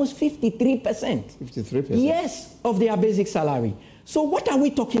of almost 53%. 53%? Yes, of their basic salary. So what are we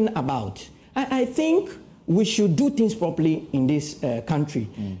talking about? I think we should do things properly in this country.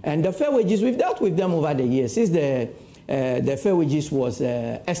 And the fair wages, we've dealt with them over the years since the fair wages was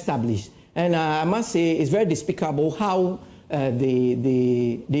established. And I must say it's very despicable how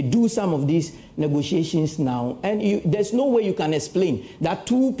they do some of these negotiations now, and there's no way you can explain that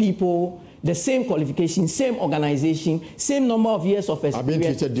two people, the same qualification, same organization, same number of years of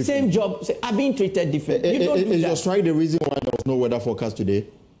experience, same job, are being treated differently. Is your strike the reason why there was no weather forecast today?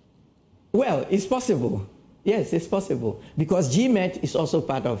 Well, it's possible. Yes, it's possible, because GMET is also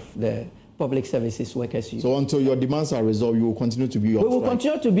part of the Public Services Workers Union. So until your demands are resolved, you will continue to be on strike? We will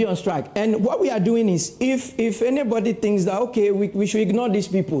continue to be on strike. And what we are doing is, if anybody thinks that, okay, we should ignore these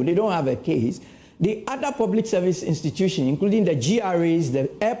people, they don't have a case, the other public service institutions, including the GRAs,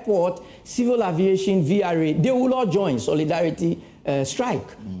 the airport, civil aviation, VRA, they will all join solidarity strike.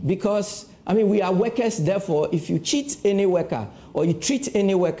 Because, I mean, we are workers, therefore, if you cheat any worker or you treat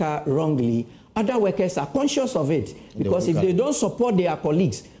any worker wrongly, other workers are conscious of it. Because if they don't support their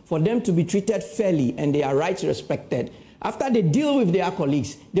colleagues, for them to be treated fairly and their rights respected, after they deal with their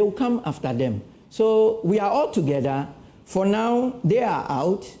colleagues, they will come after them. So we are all together. For now, they are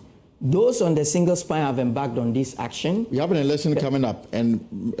out. Those on the single spine have embarked on this action. We have an election coming up, and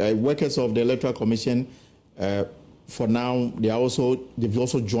workers of the Electoral Commission, for now, they've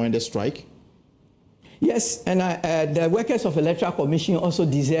also joined the strike. Yes, and the workers of Electoral Commission also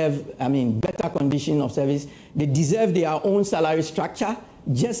deserve, better condition of service. They deserve their own salary structure,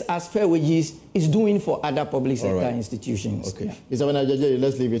 just as fair wages is doing for other public sector institutions. Okay. Mr. Benajaje,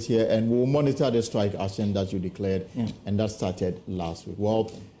 let's leave it here, and we'll monitor the strike action that you declared, and that started last week.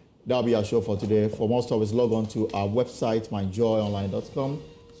 Well, that'll be our show for today. For more stories, log on to our website, myjoyonline.com.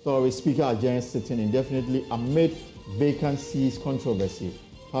 Story: Speaker adjourns sitting indefinitely amid vacancies controversy.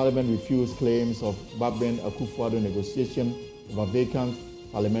 Parliament refused claims of Babin Akufo-Addo negotiation over vacant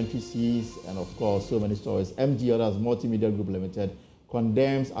parliamentary seats, and of course, so many stories. MG Others Multimedia Group Limited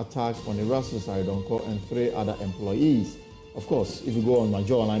condemns attacks on Erastus Aridonko and 3 other employees. Of course, if you go on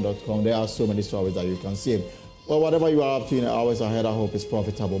myjoyonline.com, there are so many stories that you can see. Well, whatever you are up to in the hours ahead, I hope it's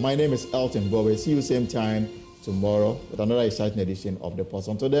profitable. My name is Elton Bowe. See you same time tomorrow with another exciting edition of The Pulse.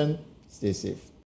 Until then, stay safe.